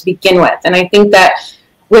anti-establishment to begin with. And I think that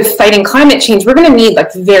with fighting climate change, we're going to need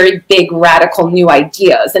very big, radical new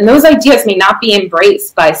ideas. And those ideas may not be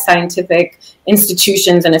embraced by scientific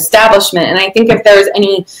institutions and establishment. And I think if there's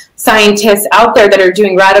any scientists out there that are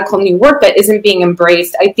doing radical new work that isn't being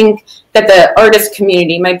embraced, I think that the artist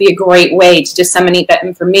community might be a great way to disseminate that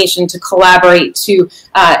information, to collaborate, to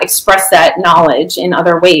express that knowledge in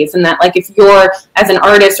other ways. And that if you're, as an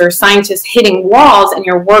artist or scientist, hitting walls and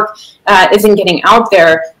your work isn't getting out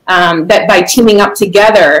there, that by teaming up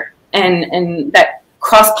together and that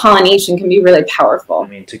cross-pollination can be really powerful. I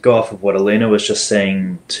mean, to go off of what Elena was just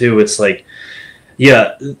saying too, it's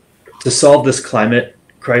to solve this climate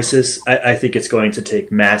crisis, I think it's going to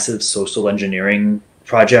take massive social engineering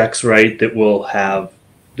projects, right, that will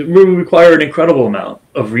require an incredible amount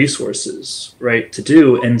of resources, right, to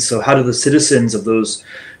do. And so how do the citizens of those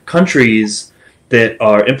countries that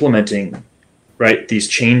are implementing, right, these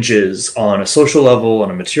changes on a social level,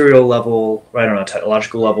 on a material level, right, on a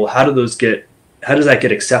technological level, how does that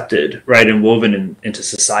get accepted, right, and woven into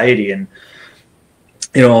society? And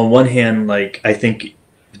on one hand, I think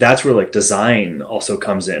that's where design also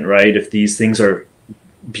comes in, right? If these things are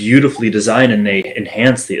beautifully designed and they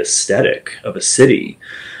enhance the aesthetic of a city,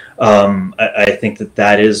 I think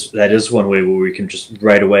that is one way where we can just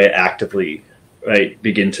right away actively, right,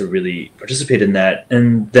 begin to really participate in that.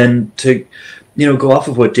 And then to go off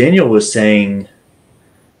of what Daniel was saying,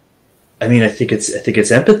 I mean, I think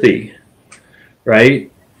it's empathy,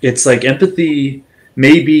 right? It's empathy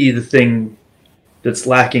may be the thing that's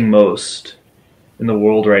lacking most in the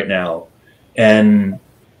world right now. And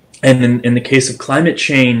in the case of climate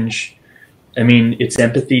change, I mean, it's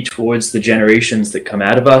empathy towards the generations that come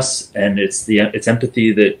out of us, and it's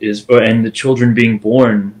empathy and the children being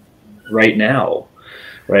born right now,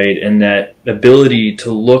 right? And that ability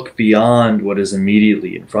to look beyond what is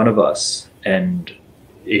immediately in front of us, and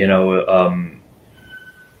and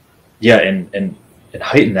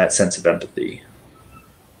heighten that sense of empathy.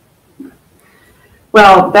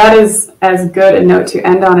 Well, that is as good a note to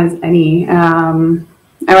end on as any.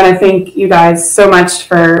 I want to thank you guys so much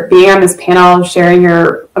for being on this panel, sharing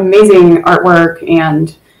your amazing artwork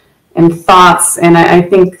and thoughts. And I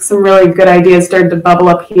think some really good ideas started to bubble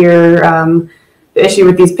up here. The issue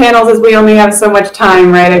with these panels is we only have so much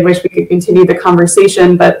time, right? I wish we could continue the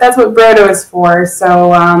conversation, but that's what Broto is for.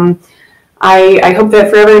 So I hope that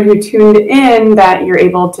for everyone who tuned in, that you're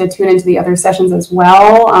able to tune into the other sessions as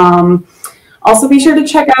well. Also, be sure to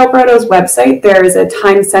check out Broto's website. There is a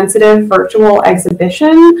time-sensitive virtual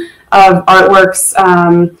exhibition of artworks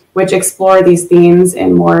which explore these themes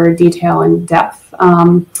in more detail and depth.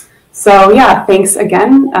 So yeah, thanks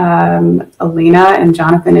again, Elena and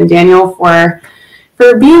Jonathan and Daniel for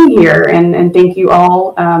being here, and thank you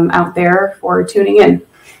all out there for tuning in.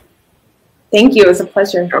 Thank you. It was a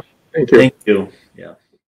pleasure. Yep. Thank you. Thank you. Yeah.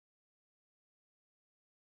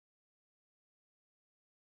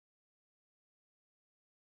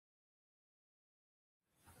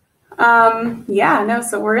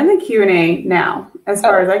 So we're in the Q&A now, as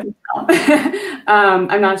far as I can tell.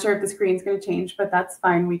 I'm not sure if the screen's going to change, but that's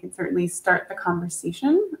fine. We can certainly start the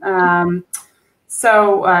conversation. To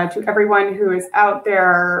everyone who is out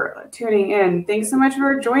there tuning in, thanks so much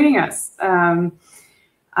for joining us.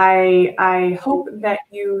 I hope that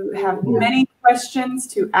you have many questions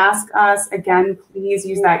to ask us. Again, please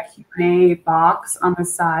use that Q&A box on the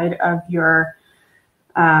side of your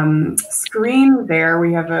screen there.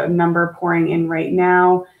 We have a number pouring in right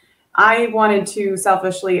now. I wanted to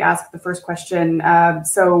selfishly ask the first question.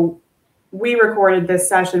 So we recorded this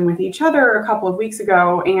session with each other a couple of weeks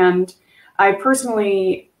ago, and I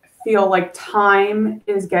personally feel like time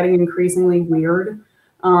is getting increasingly weird.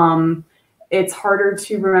 It's harder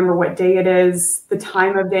to remember what day it is. The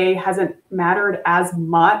time of day hasn't mattered as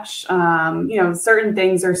much. Certain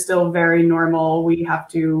things are still very normal. We have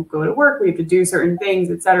to go to work, we have to do certain things,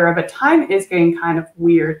 etc. But time is getting kind of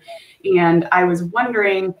weird. And I was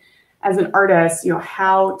wondering, as an artist,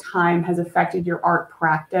 how time has affected your art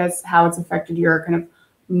practice, how it's affected your kind of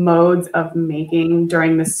modes of making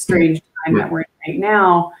during this strange time that we're in right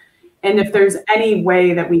now. And if there's any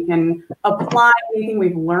way that we can apply anything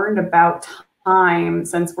we've learned about time,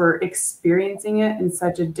 since we're experiencing it in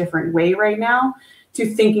such a different way right now, to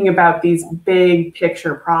thinking about these big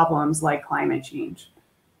picture problems like climate change.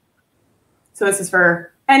 So this is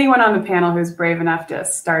for anyone on the panel who's brave enough to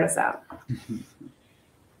start us out.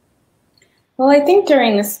 Well, I think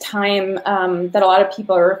during this time that a lot of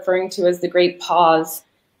people are referring to as the Great Pause,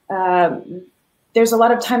 there's a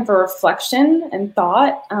lot of time for reflection and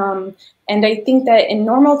thought. And I think that in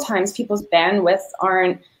normal times, people's bandwidths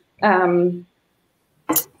aren't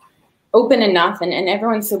open enough, and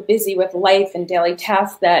everyone's so busy with life and daily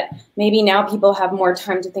tasks that maybe now people have more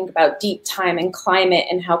time to think about deep time and climate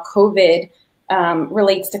and how COVID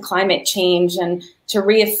relates to climate change, and to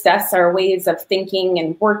reassess our ways of thinking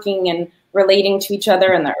and working and relating to each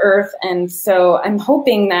other and the earth. And so I'm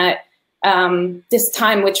hoping that this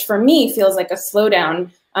time, which for me feels like a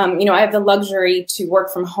slowdown, I have the luxury to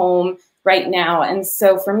work from home right now. And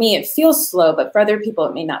so for me, it feels slow, but for other people,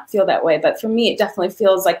 it may not feel that way. But for me, it definitely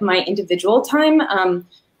feels like my individual time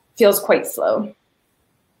feels quite slow.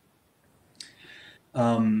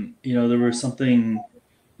 There was something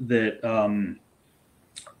that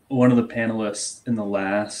one of the panelists in the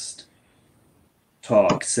last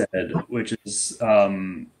talk said, which is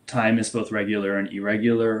time is both regular and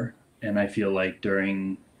irregular. And I feel like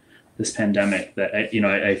during this pandemic that,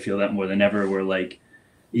 I feel that more than ever. We're like,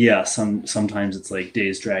 yeah, sometimes it's like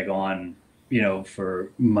days drag on,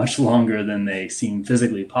 for much longer than they seem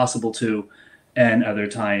physically possible to. And other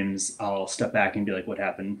times I'll step back and be like, what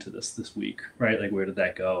happened to this week, right? Like, where did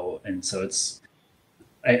that go? And so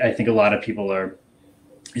I think a lot of people are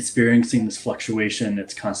experiencing this fluctuation.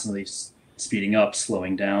 It's constantly speeding up,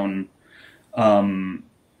 slowing down.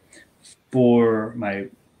 For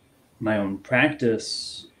my own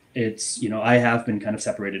practice, it's, I have been kind of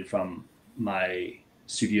separated from my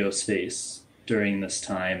studio space during this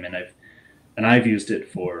time, and I've used it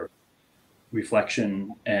for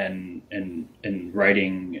reflection and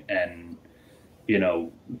writing, and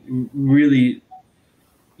really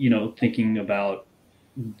thinking about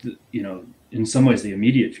in some ways the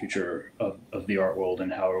immediate future of the art world,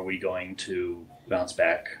 and how are we going to bounce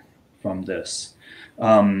back from this.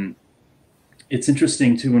 It's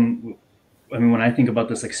interesting too when I think about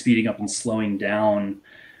this, like speeding up and slowing down.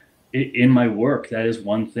 In my work, that is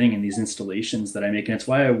one thing in these installations that I make. And it's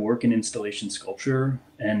why I work in installation sculpture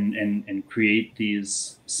and create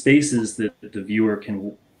these spaces that the viewer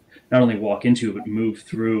can not only walk into, but move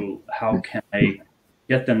through. How can I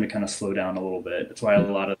get them to kind of slow down a little bit? That's why a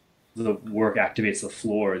lot of the work activates the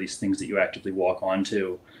floor, these things that you actively walk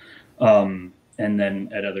onto. And then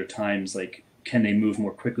at other times, like, can they move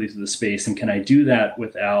more quickly through the space? And can I do that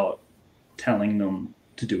without telling them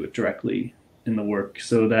to do it directly in the work?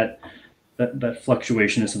 So that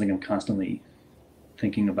fluctuation is something I'm constantly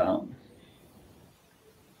thinking about.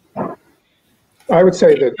 I would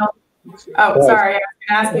say that. Oh, sorry. I was going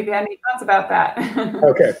to ask you if you had any thoughts about that.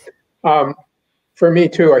 Okay. For me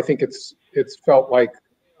too, I think it's felt like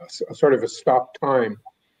a sort of a stop time.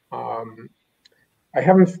 I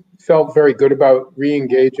haven't felt very good about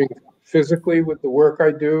re-engaging physically with the work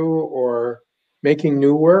I do or making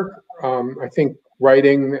new work. I think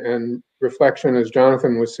writing and reflection, as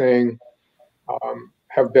Jonathan was saying,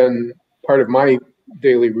 have been part of my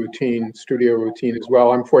daily routine, studio routine as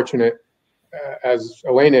well. I'm fortunate, as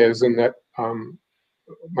Elena is, in that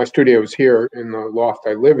my studio is here in the loft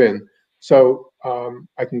I live in. So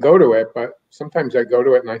I can go to it, but sometimes I go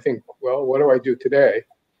to it and I think, well, what do I do today?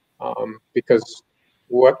 Because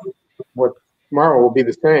what tomorrow will be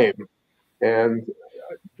the same. And,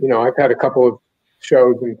 you know, I've had a couple of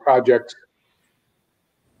shows and projects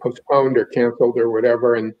postponed or canceled or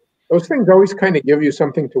whatever. And those things always kind of give you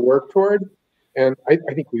something to work toward. And I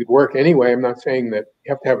think we'd work anyway. I'm not saying that you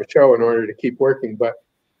have to have a show in order to keep working, but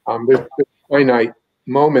there's a finite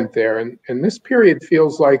moment there. And this period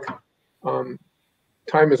feels like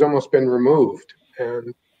time has almost been removed.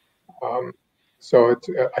 And so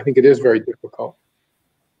I think it is very difficult.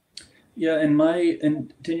 Yeah,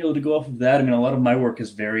 and Daniel, to go off of that, I mean, a lot of my work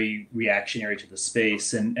is very reactionary to the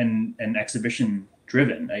space and exhibition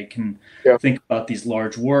driven. I can think about these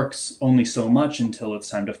large works only so much until it's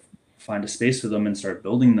time to find a space for them and start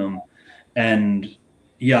building them. And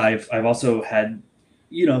yeah, I've also had,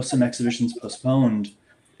 you know, some exhibitions postponed,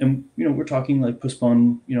 and, you know, we're talking like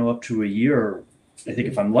postponed, you know, up to a year, I think,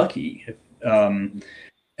 if I'm lucky.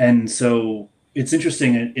 And so it's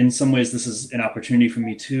interesting. In some ways, this is an opportunity for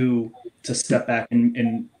me to step back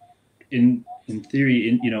and in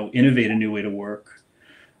theory, you know, innovate a new way to work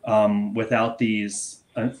without these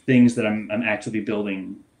things that I'm actively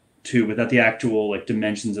building to, without the actual like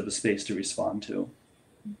dimensions of a space to respond to.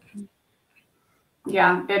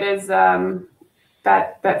 Yeah, it is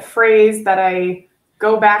that phrase that I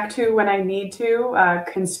go back to when I need to.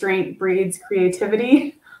 Constraint breeds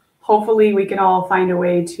creativity. Hopefully we can all find a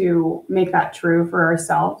way to make that true for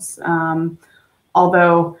ourselves.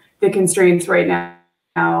 Although the constraints right now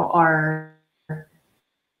are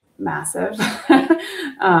massive,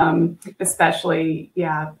 especially,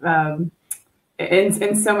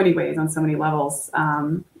 in so many ways, on so many levels.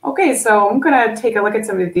 Okay, so I'm gonna take a look at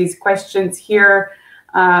some of these questions here.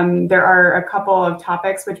 There are a couple of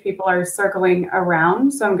topics which people are circling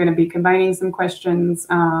around, so I'm gonna be combining some questions.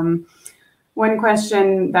 One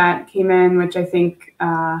question that came in, which I think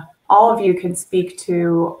all of you can speak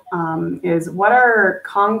to, is what are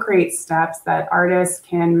concrete steps that artists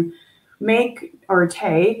can make or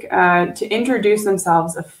take to introduce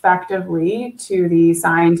themselves effectively to the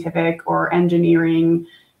scientific or engineering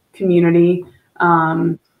community?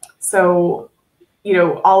 So, you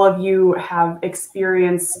know, all of you have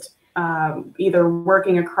experienced either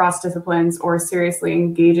working across disciplines or seriously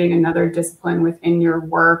engaging another discipline within your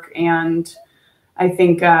work. And I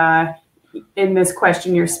think in this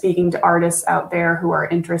question, you're speaking to artists out there who are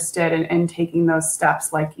interested in taking those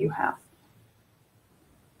steps like you have.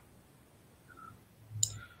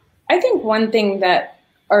 I think one thing that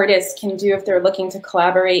artists can do if they're looking to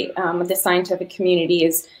collaborate with the scientific community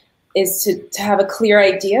is to have a clear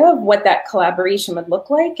idea of what that collaboration would look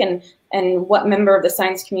like and what member of the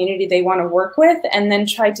science community they want to work with, and then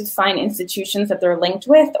try to find institutions that they're linked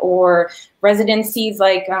with or residencies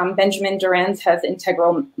like Benjamin Duran's has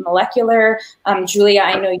Integral Molecular. Julia,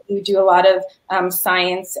 I know you do a lot of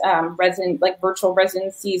science like virtual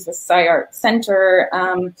residencies with SciArt Center.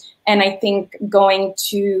 And I think going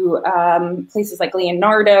to places like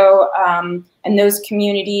Leonardo and those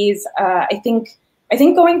communities, I think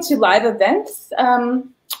going to live events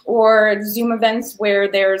or Zoom events where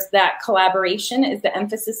there's that collaboration is the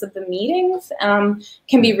emphasis of the meetings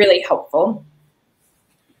can be really helpful.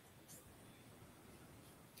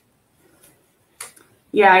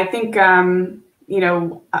 Yeah, I think, you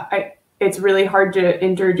know, it's really hard to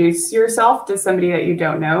introduce yourself to somebody that you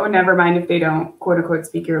don't know, never mind if they don't, quote unquote,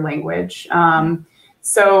 speak your language.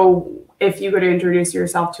 So if you go to introduce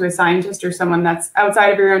yourself to a scientist or someone that's outside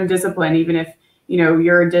of your own discipline, even if, you know,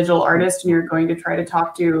 you're a digital artist and you're going to try to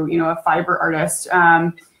talk to, you know, a fiber artist,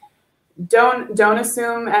 don't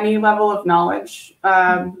assume any level of knowledge.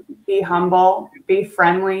 Be humble, be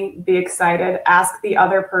friendly, be excited, ask the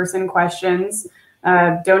other person questions.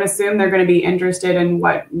 Don't assume they're going to be interested in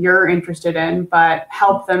what you're interested in, but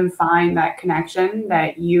help them find that connection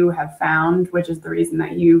that you have found, which is the reason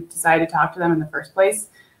that you decided to talk to them in the first place.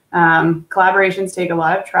 Collaborations take a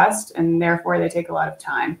lot of trust, and therefore they take a lot of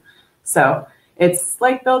time. So it's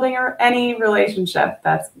like building any relationship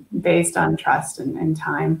that's based on trust and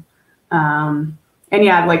time. And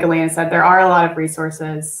yeah, like Elena said, there are a lot of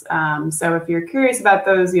resources. So if you're curious about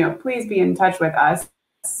those, please be in touch with us.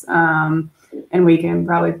 And we can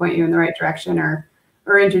probably point you in the right direction or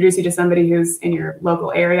introduce you to somebody who's in your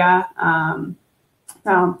local area.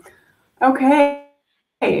 Okay.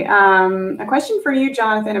 A question for you,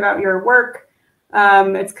 Jonathan, about your work.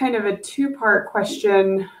 It's kind of a two-part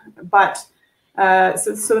question, but so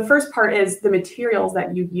the first part is the materials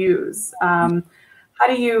that you use. How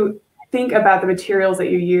do you think about the materials that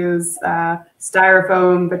you use,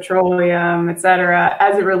 styrofoam, petroleum, et cetera,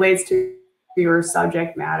 as it relates to your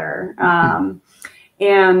subject matter?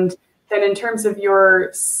 And then in terms of your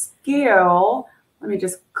scale, let me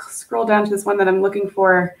just scroll down to this one that I'm looking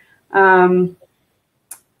for.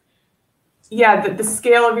 Yeah, the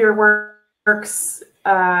scale of your works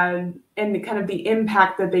and the kind of the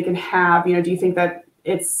impact that they can have. Do you think that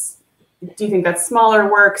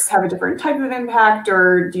smaller works have a different type of impact,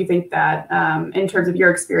 or do you think that in terms of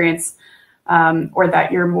your experience, or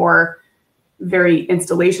that your more very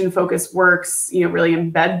installation focused works, really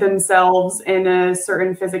embed themselves in a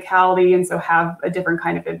certain physicality and so have a different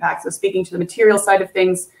kind of impact? So speaking to the material side of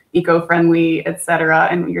things, eco-friendly, et cetera,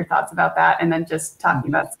 and your thoughts about that, and then just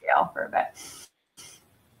talking about scale for a bit.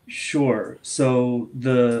 Sure. So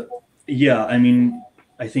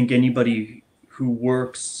I think anybody who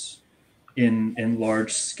works in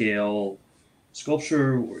large scale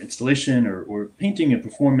sculpture or installation or painting and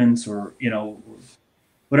performance or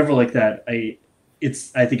whatever like that, I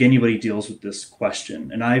think anybody deals with this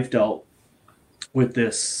question, and I've dealt with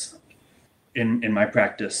this in my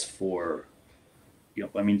practice for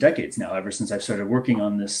decades now, ever since I've started working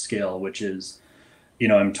on this scale, which is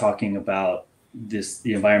I'm talking about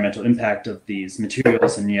the environmental impact of these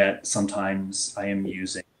materials, and yet sometimes I am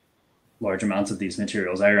using large amounts of these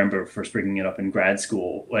materials. I remember first bringing it up in grad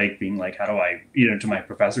school, like being like, how do I, to my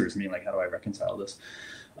professors, being like, how do I reconcile this?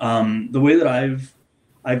 The way that I've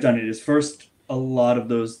done it is, first, a lot of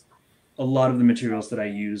the materials that I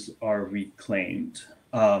use are reclaimed.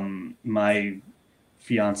 My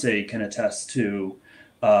fiance can attest to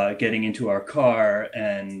getting into our car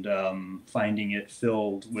and finding it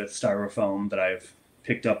filled with styrofoam that I've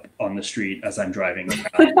picked up on the street as I'm driving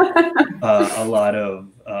around. A lot of,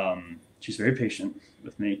 she's very patient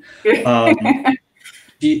with me. And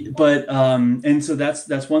so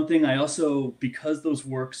that's one thing. I also, because those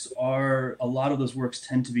works a lot of those works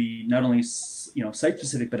tend to be not only site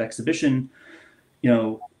specific but exhibition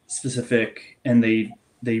specific, and they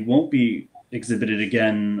won't be exhibited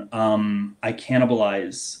again. I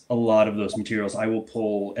cannibalize a lot of those materials. I will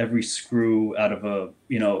pull every screw out of an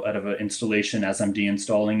installation as I'm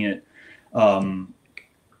deinstalling it.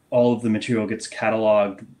 All of the material gets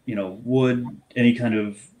cataloged. Wood, any kind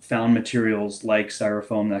of found materials like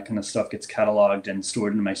styrofoam, that kind of stuff gets cataloged and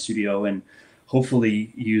stored in my studio and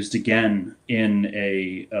hopefully used again in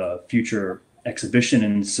a future exhibition.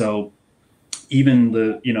 And so even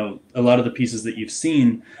a lot of the pieces that you've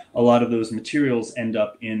seen, a lot of those materials end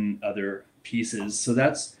up in other pieces. So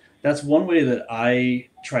that's one way that I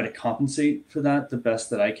try to compensate for that the best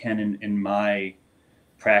that I can in my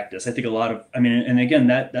practice. I think and again,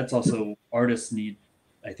 that's also, artists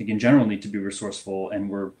I think in general need to be resourceful,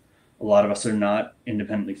 and a lot of us are not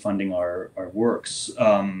independently funding our works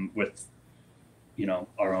with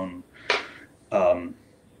our own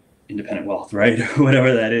independent wealth, right?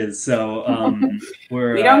 Whatever that is. So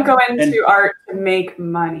we don't go into art to make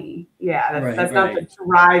money. Yeah, that's not the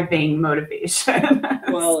driving motivation.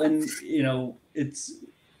 Well, and it's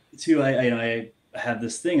too. I have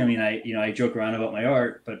this thing. I joke around about my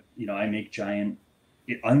art, but I make giant,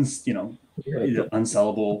 unsellable,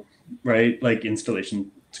 right? Like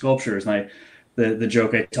installation sculptures. The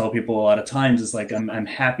joke I tell people a lot of times is like, I'm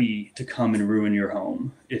happy to come and ruin your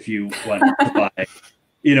home if you want to buy,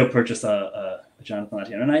 purchase a Jonathan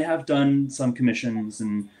Latiano. And I have done some commissions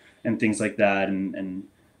and things like that, and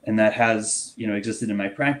that has existed in my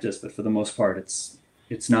practice, but for the most part, it's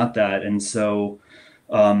not that. And so.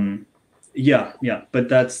 But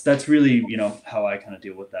that's really how I kind of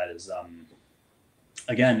deal with that is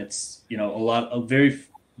again, it's not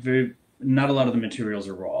a lot of the materials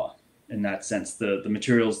are raw in that sense, the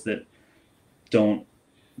materials that don't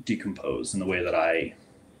decompose in the way that I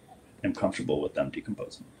am comfortable with them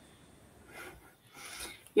decomposing.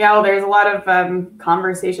 Yeah, well, there's a lot of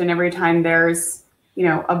conversation every time there's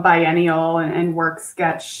a biennial and works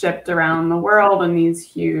get shipped around the world in these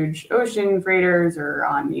huge ocean freighters or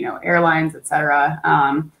on, airlines, et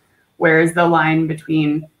cetera. Whereas the line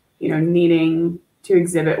between, needing to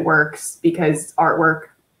exhibit works because artwork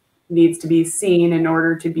needs to be seen in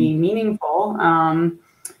order to be meaningful,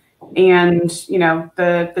 and,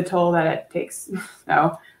 the toll that it takes.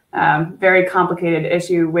 So very complicated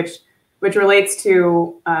issue, which relates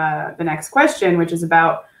to the next question, which is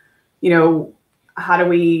about, how do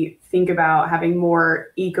we think about having more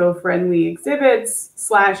eco-friendly exhibits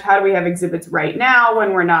 / how do we have exhibits right now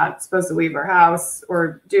when we're not supposed to leave our house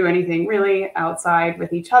or do anything really outside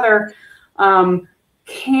with each other?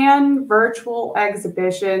 Can virtual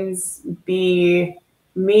exhibitions be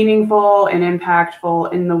meaningful and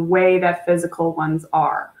impactful in the way that physical ones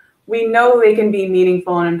are? We know they can be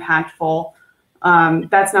meaningful and impactful.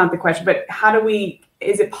 That's not the question, but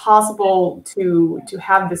is it possible to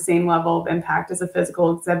have the same level of impact as a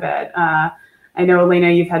physical exhibit? I know, Elena,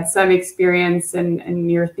 you've had some experience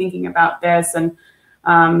and you're thinking about this, and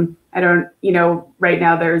I don't, right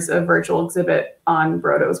now there's a virtual exhibit on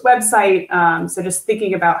Broto's website. So just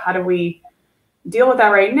thinking about how do we deal with that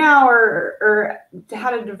right now, or how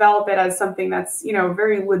to develop it as something that's, a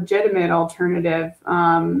very legitimate alternative,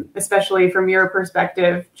 especially from your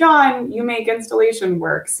perspective. John, you make installation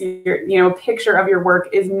works. A picture of your work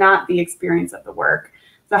is not the experience of the work.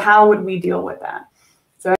 So how would we deal with that?